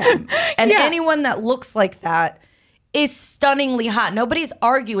Graham. And anyone that looks like that is stunningly hot. Nobody's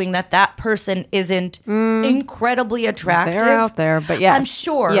arguing that that person isn't incredibly attractive. They're out there, but yes. I'm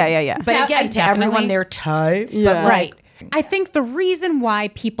sure. Yeah. But again, to everyone, they're type. Yeah. But like, I think the reason why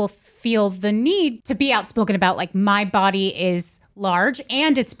people feel the need to be outspoken about like my body is large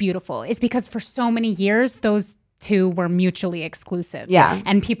and it's beautiful is because for so many years, those two were mutually exclusive. Yeah.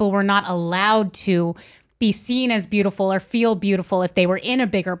 And people were not allowed to be seen as beautiful or feel beautiful if they were in a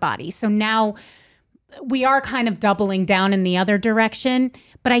bigger body. So now we are kind of doubling down in the other direction.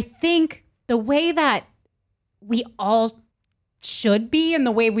 But I think the way that we all should be and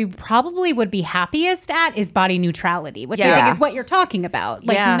the way we probably would be happiest at is body neutrality, which I think is what you're talking about.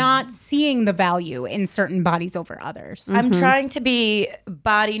 Like not seeing the value in certain bodies over others. I'm trying to be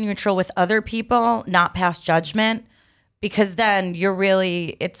body neutral with other people, not pass judgment, because then you're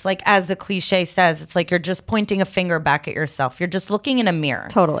really, it's like, as the cliche says, it's like you're just pointing a finger back at yourself. You're just looking in a mirror.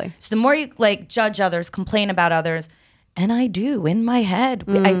 Totally. So the more you like judge others, complain about others, and I do in my head.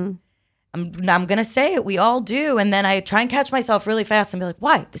 I'm going to say it. We all do. And then I try and catch myself really fast and be like,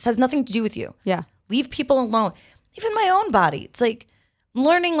 why? This has nothing to do with you. Yeah. Leave people alone. Even my own body. It's like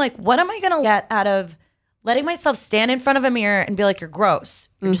learning, like, what am I going to get out of letting myself stand in front of a mirror and be like, you're gross.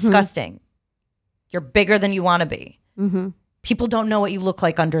 You're disgusting. You're bigger than you want to be. People don't know what you look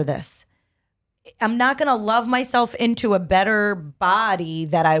like under this. I'm not going to love myself into a better body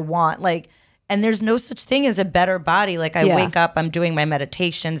that I want. Like, and there's no such thing as a better body. Like, I wake up, I'm doing my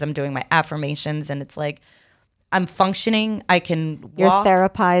meditations, I'm doing my affirmations, and it's like I'm functioning. I can walk. You're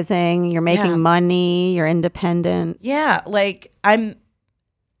therapizing, you're making money, you're independent. Yeah, like I'm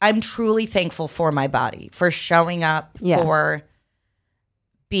truly thankful for my body, for showing up, for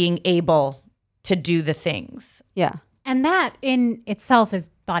being able to do the things. Yeah. And that in itself is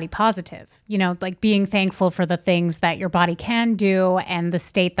body positive, you know, like being thankful for the things that your body can do and the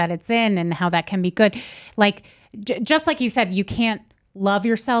state that it's in and how that can be good. Like, just like you said, you can't love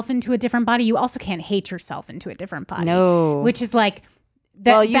yourself into a different body. You also can't hate yourself into a different body. No. Which is like,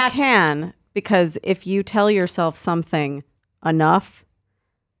 well, you can, because if you tell yourself something enough,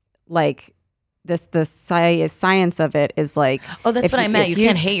 like, the science of it is like, oh, that's what I meant. You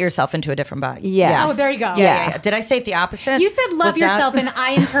can't hate yourself into a different body. Yeah. Oh, there you go. Yeah. Did I say it the opposite? You said love yourself, and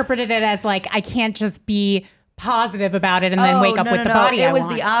I interpreted it as like, I can't just be positive about it and then wake up with the body I want. It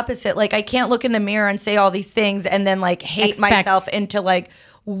was the opposite. Like, I can't look in the mirror and say all these things and then like hate myself into like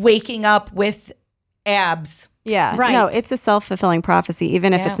waking up with abs. Yeah. Right. No, it's a self-fulfilling prophecy,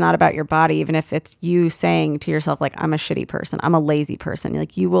 even if it's not about your body, even if it's you saying to yourself, like, I'm a shitty person, I'm a lazy person.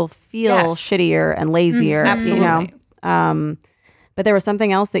 Like, you will feel shittier and lazier, you know? But there was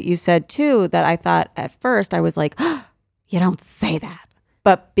something else that you said too that I thought at first I was like, oh, you don't say that.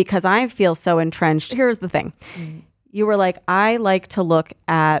 But because I feel so entrenched, here's the thing. You were like, I like to look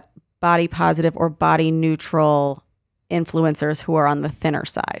at body positive or body neutral influencers who are on the thinner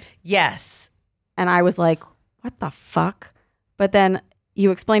side. Yes. And I was like, what the fuck? But then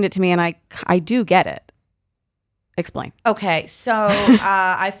you explained it to me and I do get it. Explain. Okay. So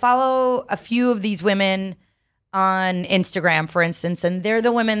I follow a few of these women on Instagram, for instance, and they're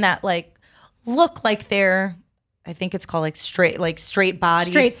the women that like look like they're, I think it's called like straight body.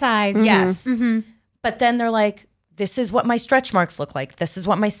 Straight size. Yes. But then they're like, this is what my stretch marks look like. This is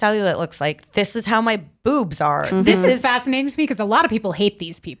what my cellulite looks like. This is how my boobs are. This is fascinating to me because a lot of people hate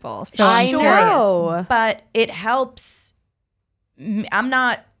these people. So I know. But it helps. I'm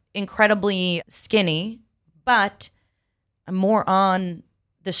not incredibly skinny, but I'm more on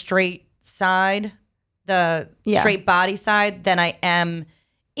the straight side, the straight body side than I am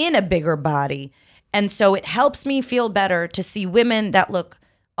in a bigger body. And so it helps me feel better to see women that look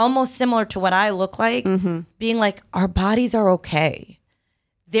almost similar to what I look like, being like, our bodies are okay.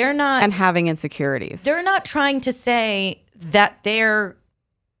 They're not. And having insecurities. They're not trying to say that there's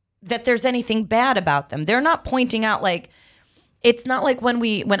anything bad about them. They're not pointing out, like, it's not like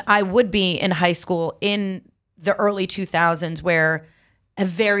when I would be in high school in the early 2000s where a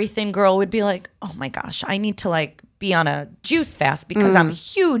very thin girl would be like, oh my gosh, I need to like be on a juice fast because I'm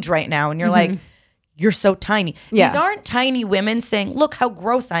huge right now. And you're like, you're so tiny. Yeah. These aren't tiny women saying, look how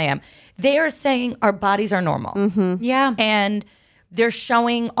gross I am. They are saying our bodies are normal. Yeah. And they're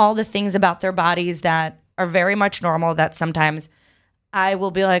showing all the things about their bodies that are very much normal that sometimes I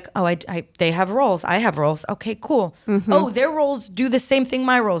will be like, oh, they have roles. I have roles. Okay, cool. Oh, their roles do the same thing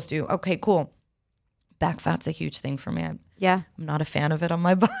my roles do. Okay, cool. Back fat's a huge thing for me. I'm not a fan of it on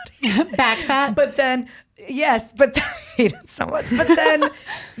my body. Back fat? But then, yes, but I hate it so much. But then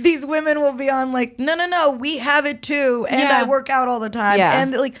these women will be on like, no, we have it too. And I work out all the time. Yeah.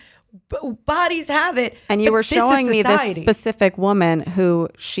 And like, bodies have it. And you but were this is showing me this society. specific woman who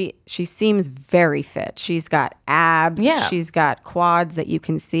she seems very fit. She's got abs. Yeah. She's got quads that you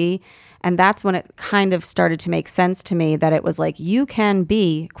can see. And that's when it kind of started to make sense to me that it was like, you can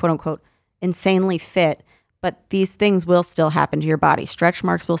be, quote unquote, insanely fit, but these things will still happen to your body. Stretch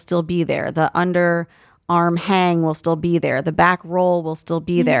marks will still be there. The underarm hang will still be there. The back roll will still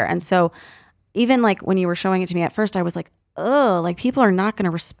be there. And so even like when you were showing it to me at first, I was like, oh, like people are not going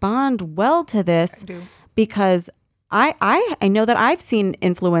to respond well to this because I know that I've seen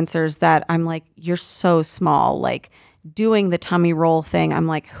influencers that I'm like, you're so small, like doing the tummy roll thing. I'm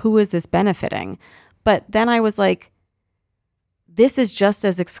like, who is this benefiting? But then I was like, this is just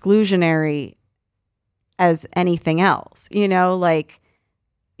as exclusionary as anything else, like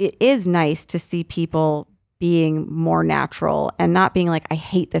it is nice to see people being more natural and not being like, I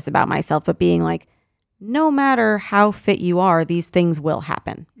hate this about myself, but being like, no matter how fit you are, these things will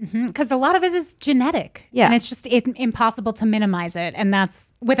happen. Because a lot of it is genetic. Yeah. And it's just impossible to minimize it. And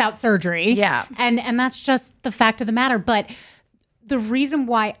that's without surgery. Yeah. And that's just the fact of the matter. But the reason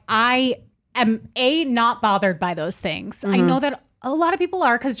why I am, not bothered by those things. I know that a lot of people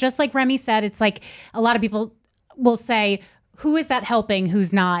are, because just like Remy said, it's like a lot of people will say, who is that helping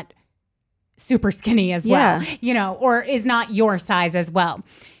who's not super skinny as well, or is not your size as well.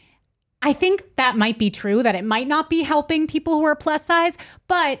 I think that might be true, that it might not be helping people who are plus size,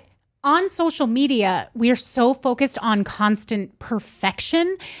 but on social media, we are so focused on constant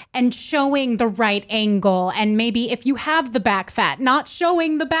perfection and showing the right angle. And maybe if you have the back fat, not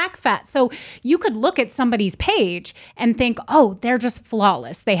showing the back fat. So you could look at somebody's page and think, oh, they're just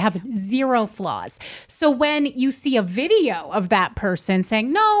flawless. They have zero flaws. So when you see a video of that person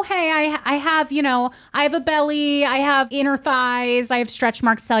saying, no, hey, I have, I have a belly, I have inner thighs, I have stretch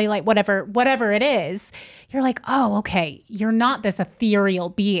marks, cellulite, whatever it is, you're like, oh, okay, you're not this ethereal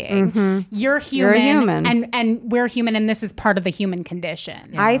being. You're human, You're a human. And we're human, and this is part of the human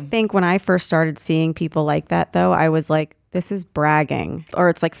condition. I think when I first started seeing people like that, though, I was like, this is bragging. Or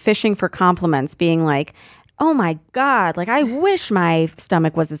it's like fishing for compliments, being like, oh my God, like I wish my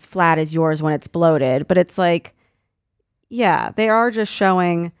stomach was as flat as yours when it's bloated. But it's like, yeah, they are just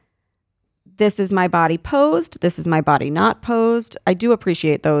showing this is my body posed, this is my body not posed. I do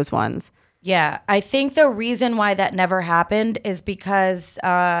appreciate those ones. Yeah, I think the reason why that never happened is because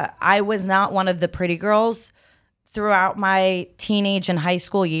I was not one of the pretty girls throughout my teenage and high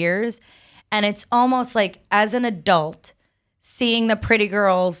school years. And it's almost like as an adult, seeing the pretty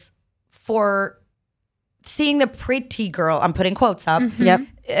girl, I'm putting quotes up,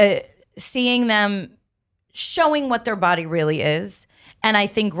 seeing them showing what their body really is. And I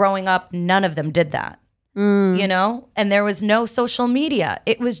think growing up, none of them did that. And there was no social media.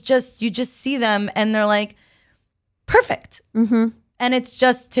 It was just, you just see them and they're like, perfect. And it's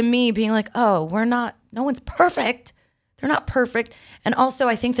just to me being like, oh, no one's perfect. They're not perfect. And also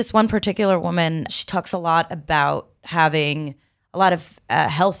I think this one particular woman, she talks a lot about having a lot of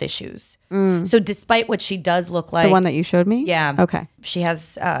health issues. So despite what she does look like. The one that you showed me? Yeah. Okay. She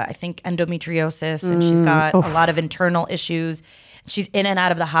has, I think, endometriosis and she's got a lot of internal issues. She's in and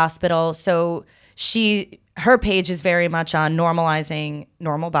out of the hospital. So her page is very much on normalizing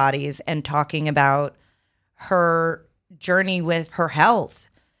normal bodies and talking about her journey with her health.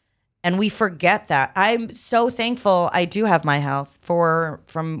 And we forget that. I'm so thankful I do have my health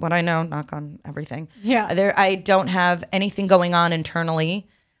from what I know, knock on everything. Yeah. I don't have anything going on internally.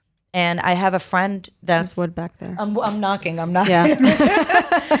 And I have a friend that's... There's wood back there. I'm knocking. I'm not. Yeah.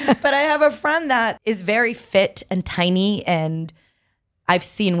 But I have a friend that is very fit and tiny, and I've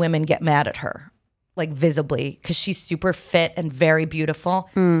seen women get mad at her. Like visibly, because she's super fit and very beautiful.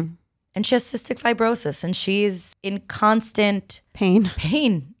 And she has cystic fibrosis and she's in constant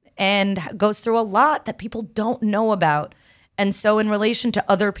pain and goes through a lot that people don't know about. And so in relation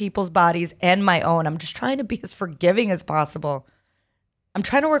to other people's bodies and my own, I'm just trying to be as forgiving as possible. I'm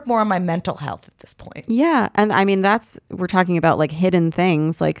trying to work more on my mental health at this point. Yeah. And I mean, we're talking about like hidden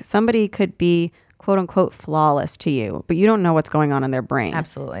things. Like somebody could be quote unquote flawless to you, but you don't know what's going on in their brain.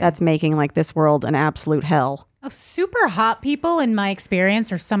 Absolutely. That's making like this world an absolute hell. Oh, super hot people, in my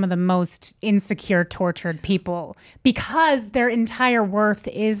experience, are some of the most insecure, tortured people because their entire worth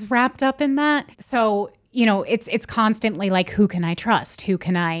is wrapped up in that. So, it's constantly like, who can I trust? Who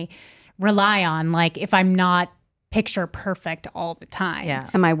can I rely on? Like, if I'm not picture perfect all the time. Yeah.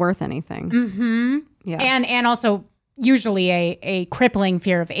 Am I worth anything? Mm-hmm. Yeah. And also usually a crippling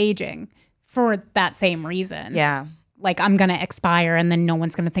fear of aging for that same reason. Yeah. Like I'm going to expire and then no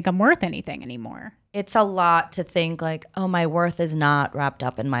one's going to think I'm worth anything anymore. It's a lot to think like, oh, my worth is not wrapped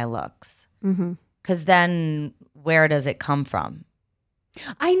up in my looks. Mm-hmm. Because then where does it come from?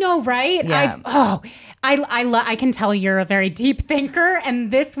 I know, right? Yeah. I can tell you're a very deep thinker,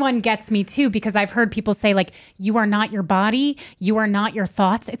 and this one gets me too because I've heard people say like, "You are not your body, you are not your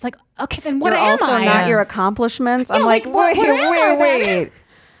thoughts." It's like, okay, then what You're am also I? not your accomplishments. Yeah, I'm like, what am I then? wait.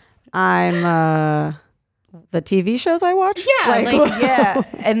 I'm the TV shows I watch. Yeah, Yeah.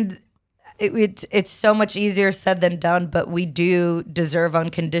 And it's so much easier said than done, but we do deserve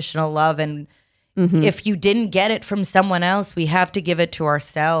unconditional love. And if you didn't get it from someone else, we have to give it to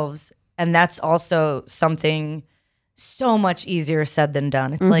ourselves. And that's also something so much easier said than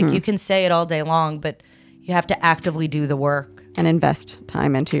done. It's like you can say it all day long, but you have to actively do the work. And invest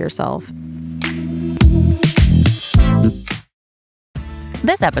time into yourself.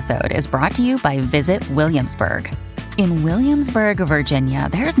 This episode is brought to you by Visit Williamsburg. In Williamsburg, Virginia,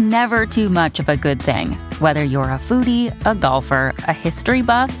 there's never too much of a good thing. Whether you're a foodie, a golfer, a history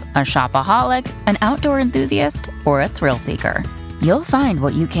buff, a shopaholic, an outdoor enthusiast, or a thrill seeker, you'll find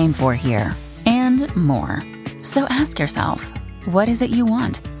what you came for here and more. So ask yourself, what is it you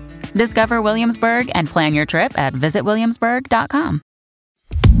want? Discover Williamsburg and plan your trip at visitwilliamsburg.com.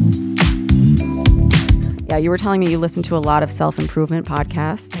 Yeah, you were telling me you listen to a lot of self-improvement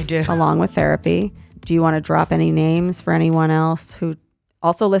podcasts. I do. Along with therapy. Do you want to drop any names for anyone else who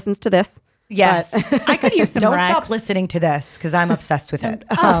also listens to this? Yes. I could use some Don't Rex. stop listening to this because I'm obsessed with it.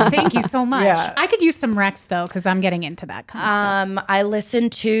 Oh, thank you so much. Yeah. I could use some Rex though because I'm getting into that kind of stuff. I listen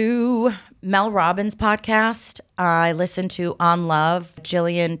to Mel Robbins' podcast. I listen to On Love,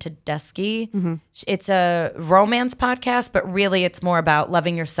 Jillian Tedeschi. It's a romance podcast, but really it's more about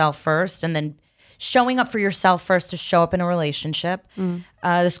loving yourself first and then showing up for yourself first to show up in a relationship.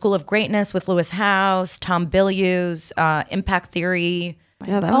 The School of Greatness with Lewis Howes, Tom Bilyeu's, Impact Theory.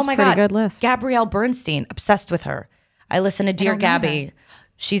 Yeah, that was a pretty good list. Gabrielle Bernstein, obsessed with her. I listen to Dear don't know Gabby.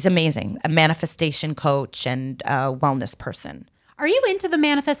 She's amazing, a manifestation coach and a wellness person. Are you into the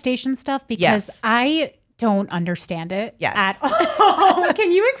manifestation stuff? Because Yes. I don't understand it Yes. at all.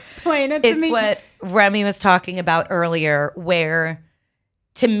 Can you explain it to It's me? what Remy was talking about earlier, where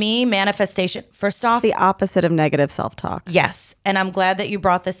to me, manifestation, first off, It's the opposite of negative self-talk. yes. And I'm glad that you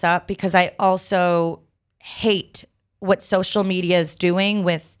brought this up because I also hate what social media is doing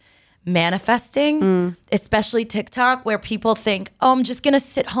with manifesting, especially TikTok, where people think, oh, I'm just going to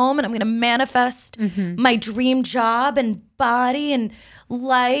sit home and I'm going to manifest my dream job and body and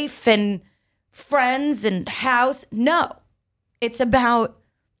life and friends and house. No, it's about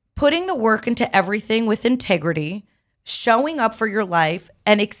putting the work into everything with integrity, showing up for your life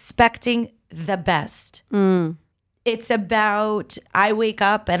and expecting the best. It's about, I wake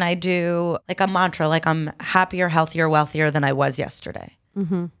up and I do like a mantra, like I'm happier, healthier, wealthier than I was yesterday.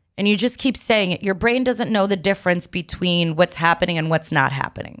 And you just keep saying it. Your brain doesn't know the difference between what's happening and what's not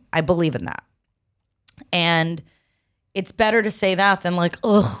happening. I believe in that. And it's better to say that than like,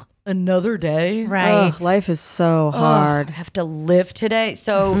 ugh, another day. right. Ugh, life is so hard. I have to live today.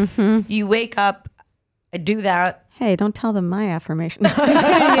 So you wake up, I do that. Hey, don't tell them my affirmation.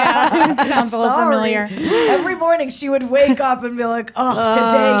 Yeah, it sounds a little Sorry. familiar. Every morning she would wake up and be like,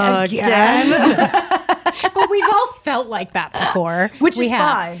 oh, today again. But we've all felt like that before. Which We is have.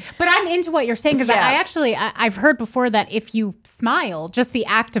 fine. But I'm into what you're saying because Yeah. I've heard before that if you smile, just the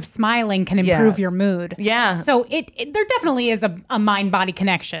act of smiling can improve your mood. Yeah. So there definitely is a mind-body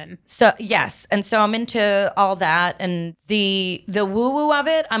connection. So yes, and so I'm into all that, and the woo-woo of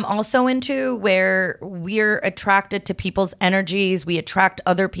it I'm also into, where we're attracted to people's energies, we attract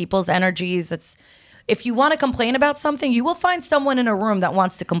other people's energies. That's, if you want to complain about something, you will find someone in a room that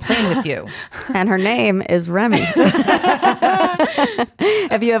wants to complain with you. And her name is Remy.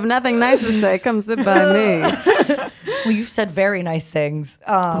 If you have nothing nice to say, come sit by me. Well, you've said very nice things.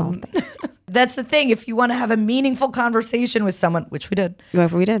 That's the thing. If you want to have a meaningful conversation with someone, which we did,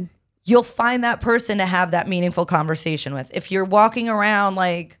 Whoever we did. you'll find that person to have that meaningful conversation with. If you're walking around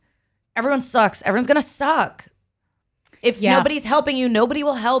like everyone sucks, everyone's going to suck. If nobody's helping you, nobody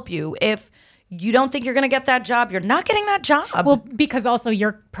will help you. If you don't think you're going to get that job, you're not getting that job. Well, because also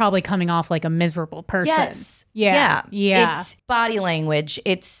you're probably coming off like a miserable person. yes. Yeah. It's body language.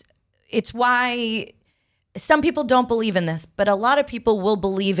 It's why some people don't believe in this, but a lot of people will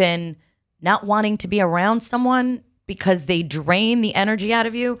believe in not wanting to be around someone because they drain the energy out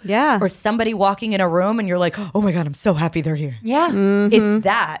of you. Yeah. Or somebody walking in a room and you're like, oh my God, I'm so happy they're here. Yeah. It's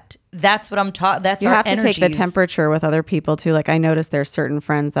that. that's what I'm taught. That's You our have to take the energies. temperature with other people too. Like I noticed there's certain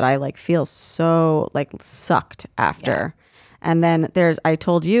friends that I like feel so like sucked after. And then I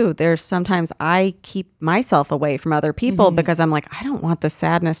told you, there's sometimes I keep myself away from other people because I'm like, I don't want the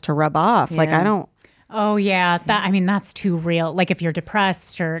sadness to rub off. Like I don't. Oh yeah, that's too real. Like if you're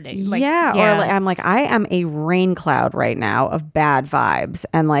depressed or like Or like, I'm like, I am a rain cloud right now of bad vibes.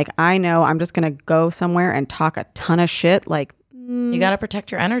 And like, I know I'm just going to go somewhere and talk a ton of shit. Like, You got to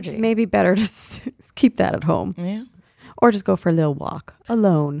protect your energy. maybe better to keep that at home. Yeah. Or just go for a little walk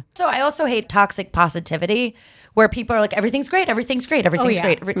alone. So I also hate toxic positivity where people are like, everything's great, everything's great, everything's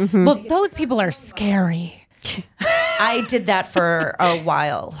great. Well, those people are scary. I did that for a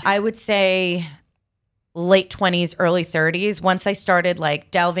while. I would say late 20s, early 30s, once I started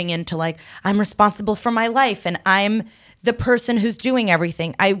like delving into like, I'm responsible for my life and I'm the person who's doing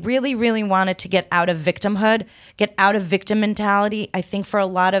everything. I really, really wanted to get out of victimhood, get out of victim mentality. I think for a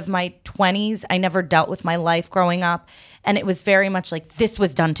lot of my 20s, I never dealt with my life growing up. And it was very much like, this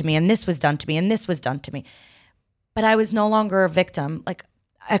was done to me and this was done to me and this was done to me. But I was no longer a victim. Like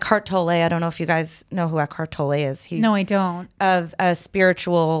Eckhart Tolle, I don't know if you guys know who Eckhart Tolle is. He's No, I don't. a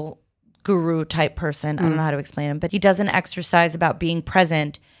spiritual guru type person. I don't know how to explain him, but he does an exercise about being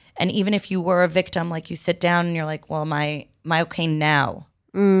present. And even if you were a victim, like you sit down and you're like, well, am I okay now?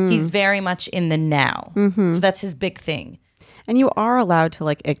 He's very much in the now. So that's his big thing. And you are allowed to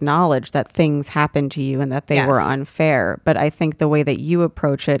like acknowledge that things happened to you and that they were unfair. But I think the way that you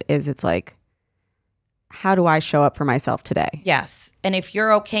approach it is it's like, how do I show up for myself today? Yes. And if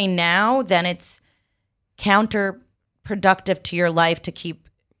you're okay now, then it's counterproductive to your life to keep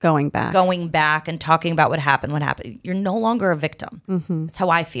going back and talking about what happened. You're no longer a victim. That's how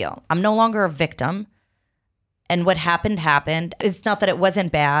I feel. I'm no longer a victim. And what happened. It's not that it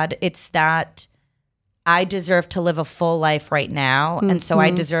wasn't bad. It's that I deserve to live a full life right now. And so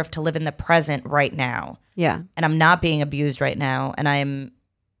I deserve to live in the present right now. Yeah. And I'm not being abused right now. And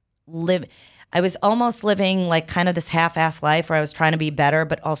I was almost living like kind of this half-assed life where I was trying to be better,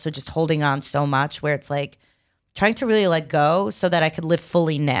 but also just holding on so much where it's like, trying to really let go so that I could live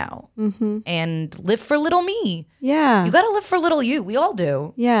fully now and live for little me. Yeah. You got to live for little you. We all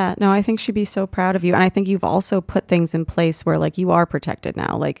do. Yeah. No, I think she'd be so proud of you. And I think you've also put things in place where like you are protected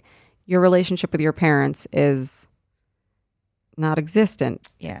now. Like your relationship with your parents is not existent.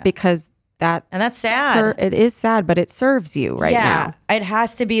 Yeah. Because and that's sad. It is sad, but it serves you right now. It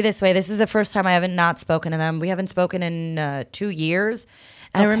has to be this way. This is the first time I haven't not spoken to them. We haven't spoken in 2 years.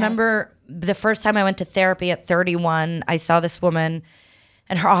 And I remember the first time I went to therapy at 31, I saw this woman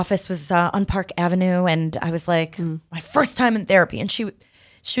and her office was on Park Avenue. And I was like, my first time in therapy. And she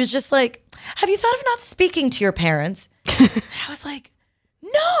was just like, have you thought of not speaking to your parents? And I was like,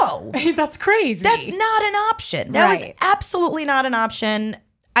 no. That's crazy. That's not an option. That was absolutely not an option.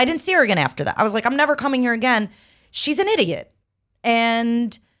 I didn't see her again after that. I was like, I'm never coming here again. She's an idiot.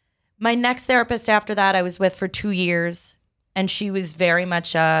 And my next therapist after that, I was with for 2 years. And she was very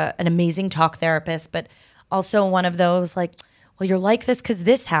much an amazing talk therapist, but also one of those like, well, you're like this because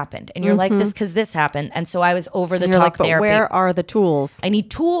this happened. And you're like this because this happened. And so I was over the talk but therapy. Where are the tools? I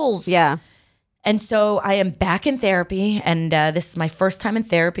need tools. Yeah. And so I am back in therapy. And this is my first time in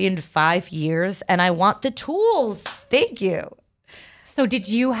therapy in 5 years. And I want the tools. Thank you. So did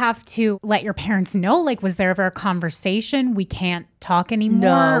you have to let your parents know? Like, was there ever a conversation? We can't talk anymore?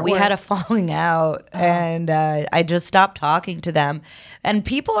 No, we had a falling out and I just stopped talking to them. And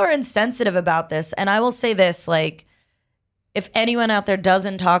people are insensitive about this. And I will say this, like, if anyone out there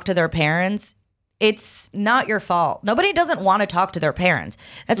doesn't talk to their parents, it's not your fault. Nobody doesn't want to talk to their parents.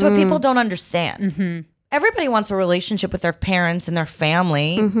 That's what people don't understand. Everybody wants a relationship with their parents and their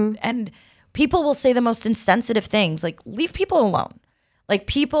family. And people will say the most insensitive things, like, leave people alone. Like,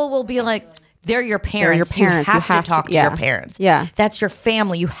 people will be like, they're your parents. They're your parents. You have to talk to your parents. Yeah. That's your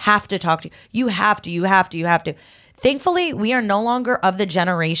family. You have to talk to. You have to. Thankfully, we are no longer of the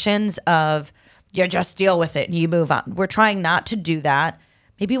generations of, you just deal with it and you move on. We're trying not to do that.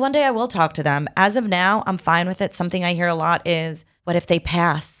 Maybe one day I will talk to them. As of now, I'm fine with it. Something I hear a lot is, what if they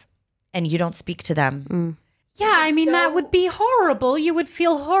pass and you don't speak to them? Yeah, I mean, that would be horrible. You would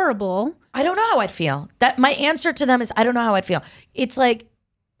feel horrible. I don't know how I'd feel. That my answer to them is, I don't know how I'd feel. It's like,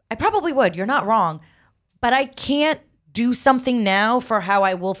 I probably would. You're not wrong. But I can't do something now for how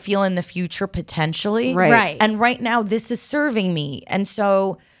I will feel in the future potentially. Right. And right now, this is serving me. And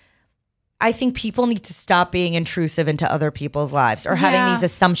so I think people need to stop being intrusive into other people's lives or having these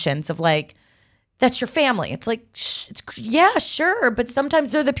assumptions of like, that's your family. It's like, yeah, sure. But sometimes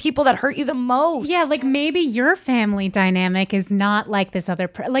they're the people that hurt you the most. Yeah, like maybe your family dynamic is not like this other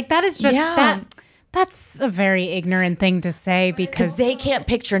like that is just That's a very ignorant thing to say because they can't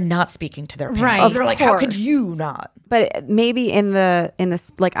picture not speaking to their parents. Right. They're like, how could you not? But maybe in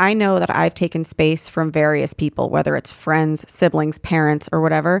this, like, I know that I've taken space from various people, whether it's friends, siblings, parents, or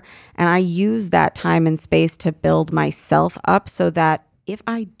whatever. And I use that time and space to build myself up so that if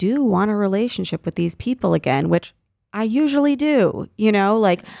I do want a relationship with these people again, which I usually do,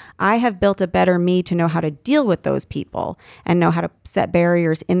 like I have built a better me to know how to deal with those people and know how to set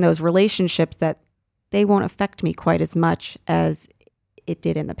barriers in those relationships that they won't affect me quite as much as it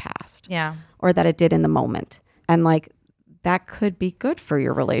did in the past. Yeah. Or that it did in the moment. And like that could be good for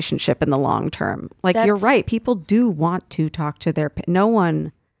your relationship in the long term. Like you're right. People do want to talk to their, no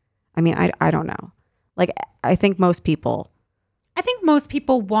one, I don't know. Like I think most people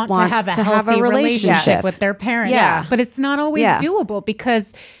want to have a healthy relationship with their parents. Yeah. But it's not always doable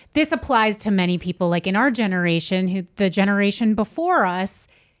because this applies to many people like in our generation, the generation before us,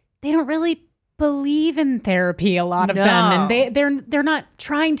 they don't really believe in therapy, a lot of them. And they're not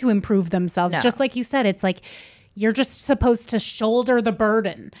trying to improve themselves. Just like you said, it's like you're just supposed to shoulder the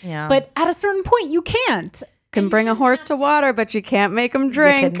burden. Yeah. But at a certain point, you can't. Can bring a horse to water, but you can't make him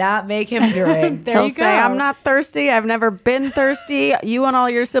drink. You cannot make him drink. There He'll you go. say, I'm not thirsty. I've never been thirsty. You and all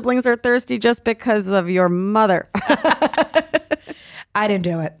your siblings are thirsty just because of your mother. I didn't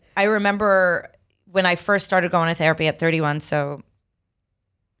do it. I remember when I first started going to therapy at 31, so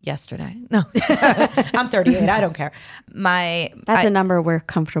yesterday. No, I'm 38. I don't care. That's a number we're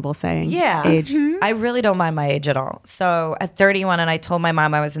comfortable saying. Yeah. Age. I really don't mind my age at all. So at 31, and I told my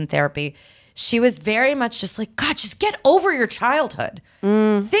mom I was in therapy, she was very much just like, God, just get over your childhood.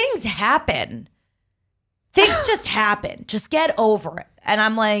 Things happen. Things just happen. Just get over it. And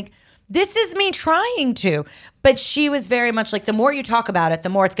I'm like, this is me trying to. But she was very much like, the more you talk about it, the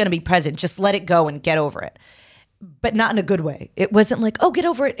more it's going to be present. Just let it go and get over it. But not in a good way. It wasn't like, oh, get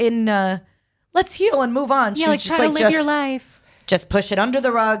over it in, let's heal and move on. Yeah, She like just try to live your life. Just push it under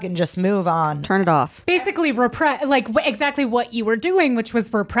the rug and just move on. Turn it off. Basically, exactly what you were doing, which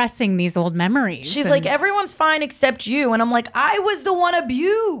was repressing these old memories. She's like, everyone's fine except you. And I'm like, I was the one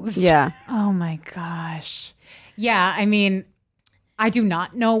abused. Yeah. Oh my gosh. Yeah, I mean, I do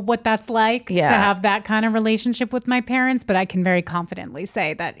not know what that's like to have that kind of relationship with my parents, but I can very confidently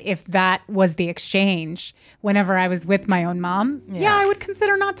say that if that was the exchange whenever I was with my own mom, I would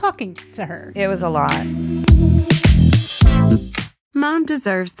consider not talking to her. It was a lot. Mom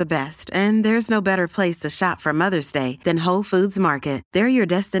deserves the best, and there's no better place to shop for Mother's Day than Whole Foods Market. They're your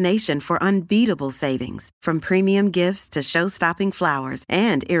destination for unbeatable savings, from premium gifts to show-stopping flowers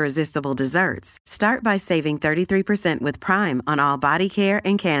and irresistible desserts. Start by saving 33% with Prime on all body care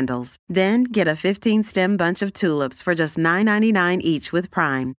and candles. Then get a 15-stem bunch of tulips for just $9.99 each with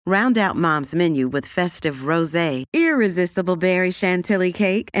Prime. Round out Mom's menu with festive rosé, irresistible berry chantilly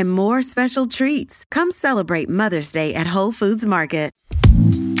cake, and more special treats. Come celebrate Mother's Day at Whole Foods Market.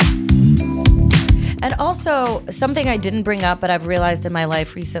 And also, something I didn't bring up, but I've realized in my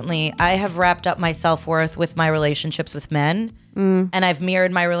life recently, I have wrapped up my self-worth with my relationships with men. And I've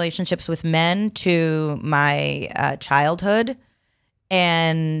mirrored my relationships with men to my childhood.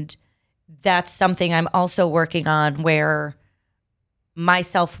 And that's something I'm also working on, where my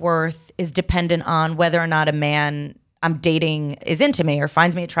self-worth is dependent on whether or not a man I'm dating is into me or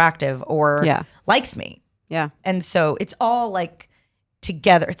finds me attractive or likes me. Yeah. And so it's all like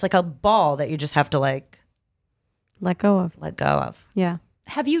together. It's like a ball that you just have to like let go of. Yeah.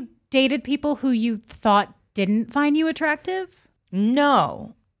 Have you dated people who you thought didn't find you attractive?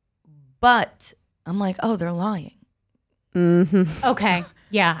 No. But I'm like, oh, they're lying. Mm-hmm. Okay.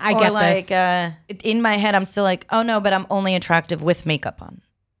 Yeah, I or get like, this. In my head, I'm still like, oh no, but I'm only attractive with makeup on.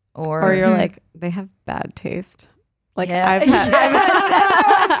 Or you're like, they have bad taste. Like Yeah.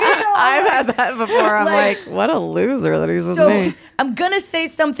 I've had that before. I'm like, what a loser that he's with me. I'm going to say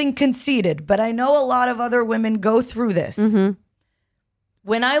something conceited, but I know a lot of other women go through this. Mm-hmm.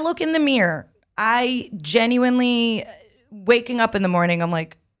 When I look in the mirror, I genuinely, waking up in the morning, I'm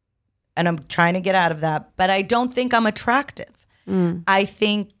like, and I'm trying to get out of that, but I don't think I'm attractive. I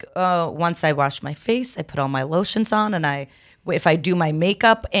think once I wash my face, I put all my lotions on, and if I do my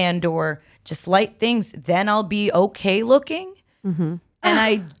makeup and or just light things, then I'll be okay looking. Mm-hmm. And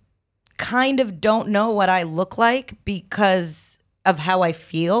I kind of don't know what I look like because of how I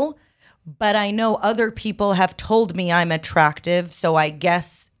feel, but I know other people have told me I'm attractive, so I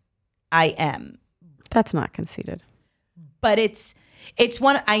guess I am. That's not conceited. But it's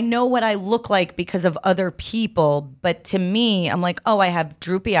one, I know what I look like because of other people, but to me, I'm like, oh, I have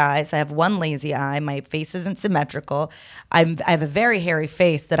droopy eyes, I have one lazy eye, my face isn't symmetrical, I have a very hairy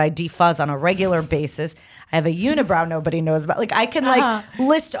face that I defuzz on a regular basis, I have a unibrow nobody knows about. Like I can like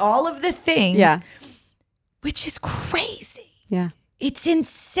list all of the things. Yeah. which is crazy. Yeah. It's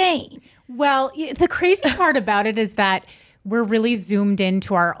insane. Well, the crazy part about it is that we're really zoomed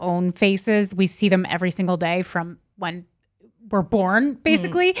into our own faces. We see them every single day from when we're born,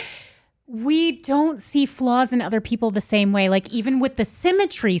 basically. We don't see flaws in other people the same way. Like even with the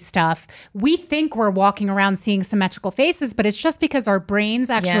symmetry stuff, we think we're walking around seeing symmetrical faces, but it's just because our brains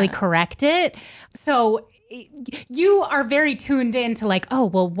actually correct it. So you are very tuned in to like, oh,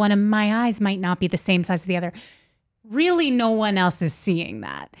 well, one of my eyes might not be the same size as the other. Really, no one else is seeing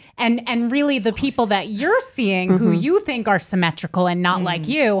that. And really the people that you're seeing who you think are symmetrical and not like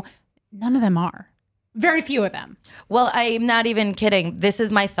you, none of them are. Very few of them. Well, I'm not even kidding. This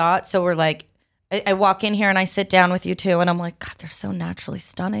is my thought. So we're like, I walk in here and I sit down with you two and I'm like, God, they're so naturally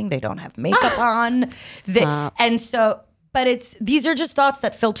stunning. They don't have makeup on. But these are just thoughts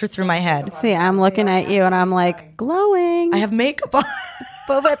that filter through my head. See, I'm looking at you and I'm like, glowing. I have makeup on.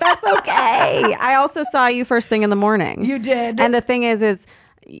 but that's okay. I also saw you first thing in the morning. You did. And the thing is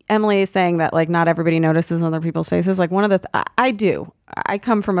Emily is saying that like not everybody notices other people's faces. Like one of the, I do. I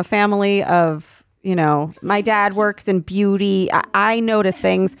come from a family of, my dad works in beauty. I notice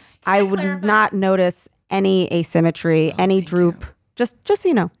things. I would not notice any asymmetry, any droop. Just so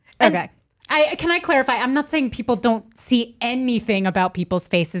you know. Okay. Can I clarify? I'm not saying people don't see anything about people's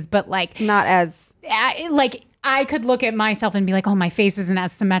faces, but like not as like I could look at myself and be like, oh, my face isn't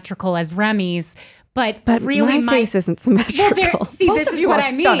as symmetrical as Remy's, but really my face isn't symmetrical. Well, see, Both this of is you what are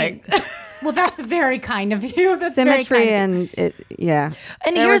I mean. stunning. Well, that's very kind of you. That's symmetry very and it, yeah.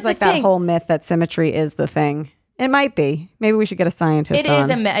 And there here's was like the that thing. whole myth that symmetry is the thing. It might be. Maybe we should get a scientist on. It is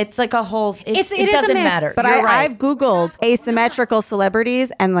a myth. It's like a whole. It is doesn't a myth. matter. But You're right. I've Googled asymmetrical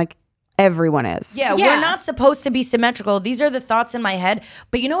celebrities and like everyone is. Yeah, we're not supposed to be symmetrical. These are the thoughts in my head.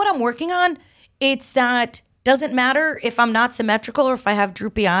 But you know what I'm working on? It's that doesn't matter if I'm not symmetrical or if I have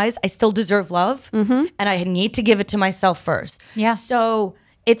droopy eyes. I still deserve love. And I need to give it to myself first. Yeah. So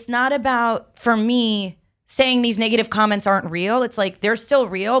it's not about, for me, saying these negative comments aren't real. It's like they're still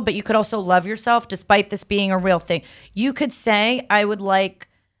real, but you could also love yourself despite this being a real thing. You could say, I would like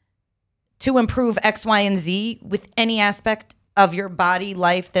to improve X, Y, and Z with any aspect of your body,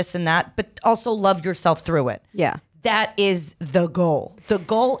 life, this and that, but also love yourself through it. Yeah. That is the goal. The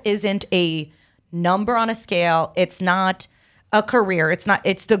goal isn't a number on a scale. It's not a career.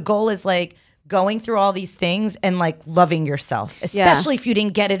 It's the goal is like going through all these things and like loving yourself, especially if you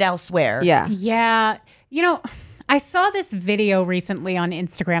didn't get it elsewhere. Yeah. Yeah. I saw this video recently on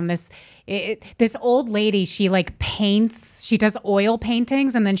Instagram. This old lady, she like paints, she does oil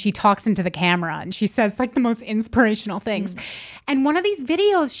paintings and then she talks into the camera and she says like the most inspirational things. And one of these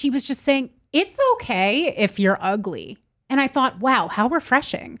videos, she was just saying, it's okay if you're ugly. And I thought, wow, how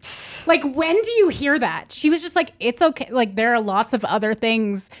refreshing. Like, when do you hear that? She was just like, it's okay. Like, there are lots of other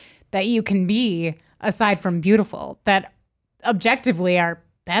things that you can be aside from beautiful that objectively are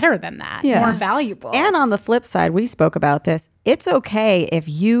better than that, more valuable. And on the flip side, we spoke about this. It's okay if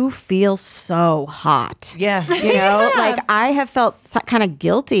you feel so hot. Yeah. Like I have felt kind of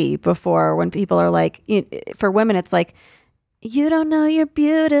guilty before when people are like, for women, it's like, you don't know you're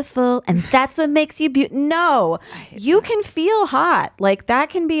beautiful and that's what makes you beautiful. No, you can feel hot. Like that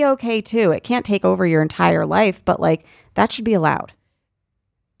can be okay too. It can't take over your entire life, but like that should be allowed.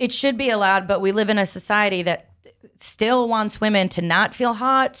 It should be allowed, but we live in a society that still wants women to not feel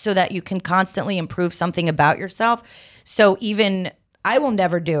hot so that you can constantly improve something about yourself. So even I will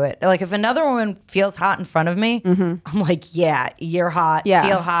never do it. Like if another woman feels hot in front of me, I'm like, yeah, you're hot. Yeah.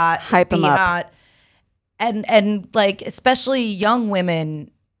 Feel hot. Hype be them up. hot. And like especially young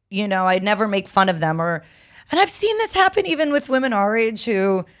women, I never make fun of them and I've seen this happen even with women our age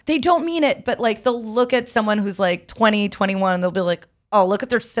who they don't mean it, but like they'll look at someone who's like 20, 21 and they'll be like, oh, look at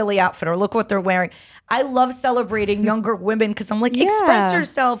their silly outfit or look what they're wearing. I love celebrating younger women because I'm like, express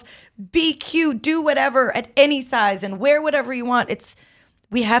yourself, be cute, do whatever at any size and wear whatever you want.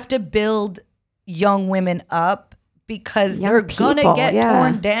 We have to build young women up because they're going to get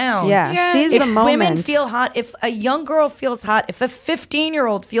torn down. Yeah. Seize the moment. If women feel hot, if a young girl feels hot, if a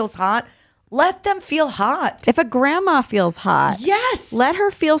 15-year-old feels hot, let them feel hot. If a grandma feels hot, yes, let her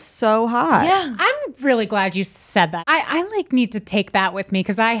feel so hot. Yeah. I'm really glad you said that. I like need to take that with me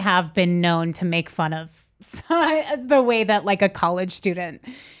because I have been known to make fun of the way that like a college student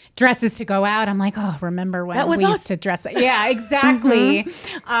dresses to go out. I'm like, oh, remember when we used to dress? Yeah, exactly.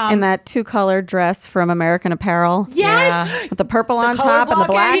 In that 2-color dress from American Apparel. Yes. With the purple on top and the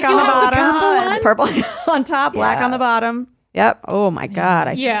black on the bottom. Purple on top, black on the bottom. Yep. Oh my God.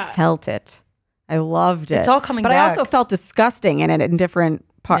 I felt it. I loved it. It's all coming back. But I also felt disgusting in it in different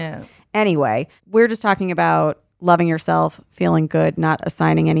parts. Yeah. Anyway, we're just talking about loving yourself, feeling good, not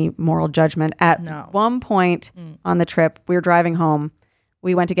assigning any moral judgment. At one point on the trip, we were driving home.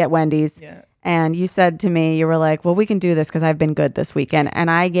 We went to get Wendy's. Yeah. And you said to me, you were like, well, we can do this because I've been good this weekend. And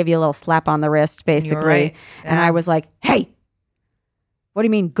I gave you a little slap on the wrist, basically. Right. Yeah. And I was like, hey, what do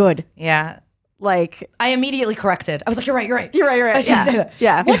you mean good? Yeah. Like, I immediately corrected. I was like, you're right. You're right. I shouldn't say that.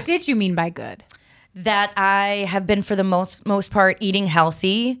 Yeah. What did you mean by good? That I have been, for the most part, eating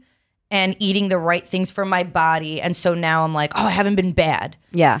healthy and eating the right things for my body. And so now I'm like, oh, I haven't been bad.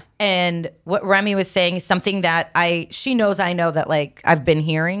 Yeah. And what Remy was saying is something that she knows I know that like I've been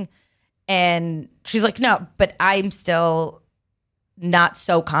hearing. And she's like, no, but I'm still not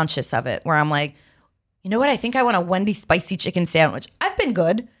so conscious of it, where I'm like, you know what? I think I want a Wendy's spicy chicken sandwich. I've been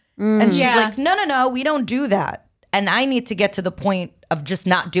good. And she's like, no, we don't do that. And I need to get to the point of just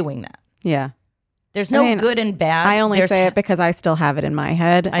not doing that. Yeah. There's no good and bad. I only say it because I still have it in my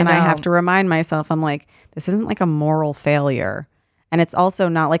head. And I have to remind myself, I'm like, this isn't like a moral failure. And it's also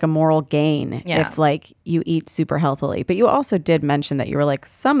not like a moral gain if like you eat super healthily. But you also did mention that you were like,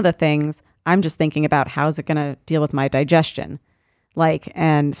 some of the things I'm just thinking about, how's it going to deal with my digestion? Like,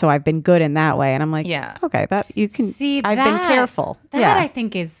 and so I've been good in that way. And I'm like, okay, that you can see. I've been careful. That I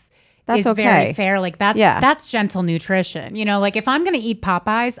think that's okay. Very fair. Like that's gentle nutrition. You know, like if I'm going to eat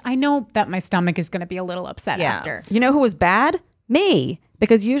Popeyes, I know that my stomach is going to be a little upset after. You know who was bad? Me.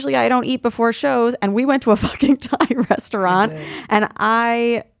 Because usually I don't eat before shows, and we went to a fucking Thai restaurant, and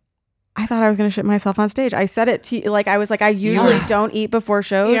I thought I was going to shit myself on stage. I said it to you, like I was like, I usually don't eat before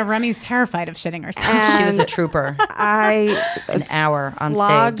shows. Yeah, Remy's terrified of shitting herself. She was a trooper. An hour on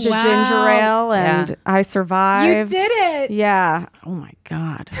slogged stage. The ginger ale, and I survived. You did it. Yeah. Oh my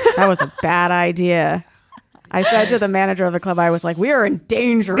God, that was a bad idea. I said to the manager of the club, I was like, we are in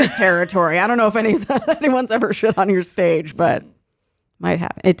dangerous territory. I don't know if anyone's ever shit on your stage, but might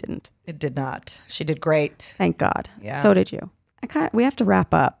have. It didn't. It did not. She did great. Thank God. Yeah. So did you. We have to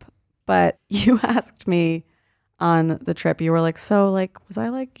wrap up. But you asked me on the trip, you were like, so like, was I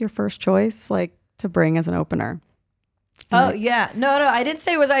like your first choice, like to bring as an opener? Yeah. No, I didn't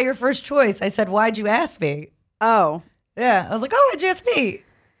say, was I your first choice? I said, why'd you ask me? Oh. Yeah. I was like, why'd you ask me?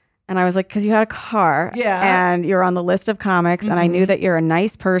 And I was like, because you had a car, and you're on the list of comics, and I knew that you're a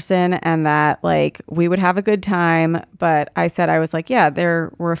nice person and that like we would have a good time. But I said, I was like, yeah,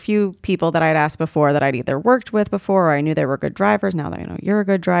 there were a few people that I'd asked before that I'd either worked with before or I knew they were good drivers. Now that I know you're a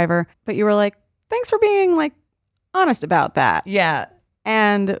good driver. But you were like, thanks for being like honest about that. Yeah.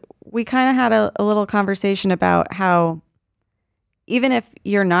 And we kind of had a little conversation about how even if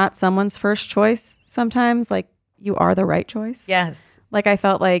you're not someone's first choice, sometimes like you are the right choice. Yes. Like I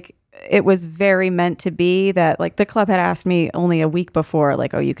felt like it was very meant to be that like the club had asked me only a week before,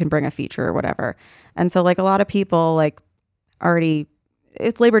 like, oh, you can bring a feature or whatever. And so like a lot of people like already,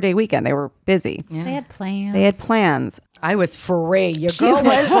 it's Labor Day weekend. They were busy. Yeah. They had plans. I was free. Your girl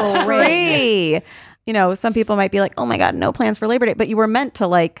was free. You know, some people might be like, oh my God, no plans for Labor Day. But you were meant to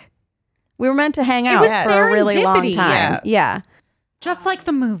like, we were meant to hang out for a really long time. Yeah. Just like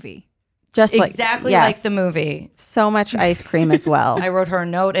the movie. Just exactly like the movie. So much ice cream as well. I wrote her a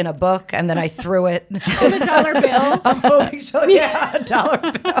note in a book and then I threw it. With a $1 bill. I'm hoping so. Yeah,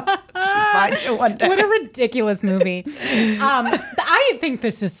 $1 bill. She finds it one day. What a ridiculous movie. I think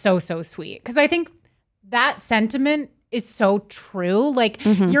this is so sweet because I think that sentiment is so true. Like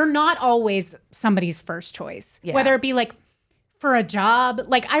you're not always somebody's first choice, whether it be like for a job.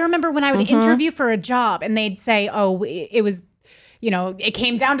 Like I remember when I would interview for a job and they'd say, oh, it was, you know, it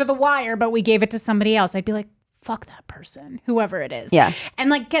came down to the wire, but we gave it to somebody else. I'd be like, fuck that person, whoever it is. Yeah. And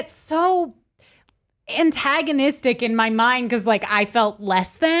like get so antagonistic in my mind because like I felt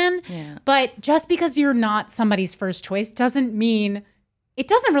less than. Yeah. But just because you're not somebody's first choice doesn't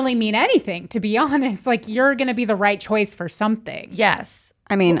really mean anything, to be honest. Like you're going to be the right choice for something. Yes.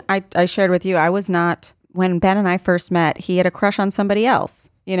 I mean, I shared with you, I was not, when Ben and I first met, he had a crush on somebody else.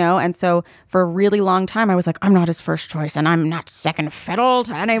 You know, and so for a really long time, I was like, I'm not his first choice and I'm not second fiddle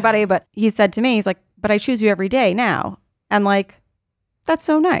to anybody. But he said to me, he's like, but I choose you every day now. And like, that's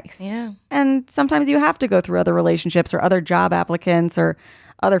so nice. Yeah. And sometimes you have to go through other relationships or other job applicants or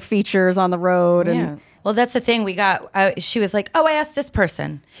other features on the road. Yeah. And well, that's the thing we got. She was like, oh, I asked this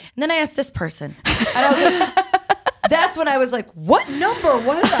person. And then I asked this person. And I was like, that's when I was like, what number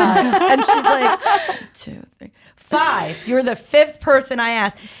was I? And she's like, 2, 3, 5. You're the 5th person I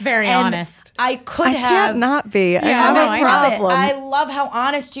asked. It's very honest. I can't not be. Yeah, I have I a problem. I love how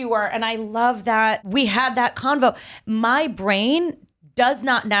honest you were. And I love that we had that convo. My brain does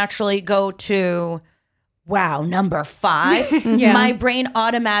not naturally go to, wow, number 5. My brain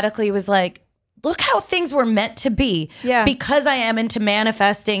automatically was like, look how things were meant to be. Yeah. Because I am into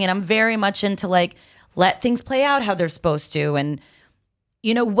manifesting and I'm very much into like let things play out how they're supposed to. And,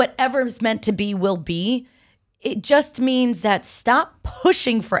 whatever's meant to be will be. It just means that stop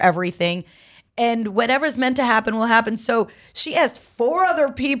pushing for everything, and whatever's meant to happen will happen. So she asked 4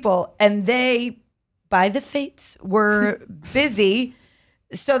 other people, and they, by the fates, were busy.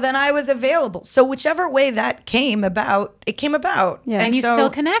 So then I was available. So whichever way that came about, it came about. Yeah. And you still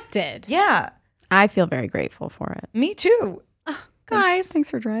connected. Yeah. I feel very grateful for it. Me too. Guys. Thanks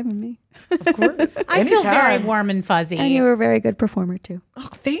for driving me. Of course. I feel very warm and fuzzy. And you were a very good performer too. Oh,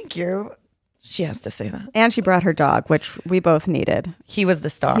 thank you. She has to say that. And she brought her dog, which we both needed. He was the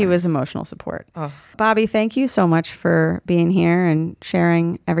star. He was emotional support. Oh. Bobbi, thank you so much for being here and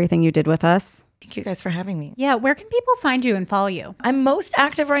sharing everything you did with us. Thank you guys for having me. Yeah, where can people find you and follow you? I'm most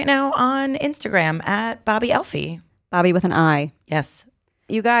active right now on Instagram at Bobbi Elfie. Bobbi with an I. Yes.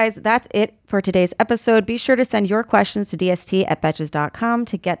 You guys, that's it for today's episode. Be sure to send your questions to dst@betches.com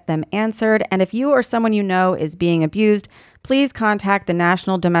to get them answered. And if you or someone you know is being abused, please contact the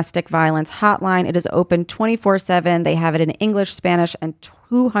National Domestic Violence Hotline. It is open 24/7. They have it in English, Spanish, and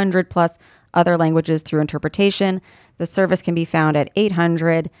 200 plus other languages through interpretation. The service can be found at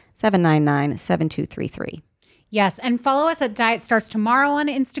 800-799-7233. Yes, and follow us at Diet Starts Tomorrow on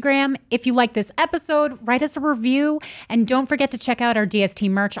Instagram. If you like this episode, write us a review. And don't forget to check out our DST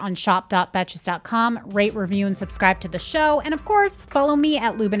merch on shop.betches.com. Rate, review, and subscribe to the show. And of course, follow me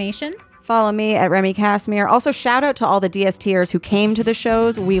at Lubination. Follow me at Remy Casimir. Also, shout out to all the DSTers who came to the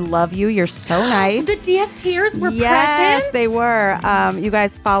shows. We love you. You're so nice. The DSTers were present? Yes, they were. You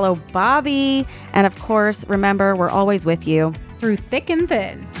guys follow Bobbi. And of course, remember, we're always with you. Through thick and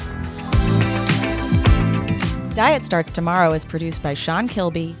thin. Diet Starts Tomorrow is produced by Sean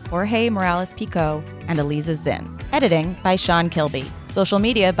Kilby, Jorge Morales-Pico, and Eliza Zinn. Editing by Sean Kilby. Social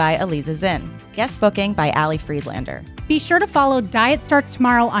media by Eliza Zinn. Guest booking by Ali Friedlander. Be sure to follow Diet Starts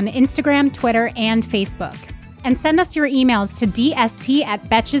Tomorrow on Instagram, Twitter, and Facebook. And send us your emails to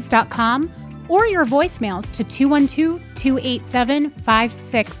dst@betches.com or your voicemails to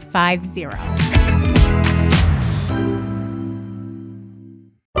 212-287-5650.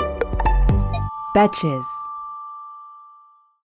 Betches.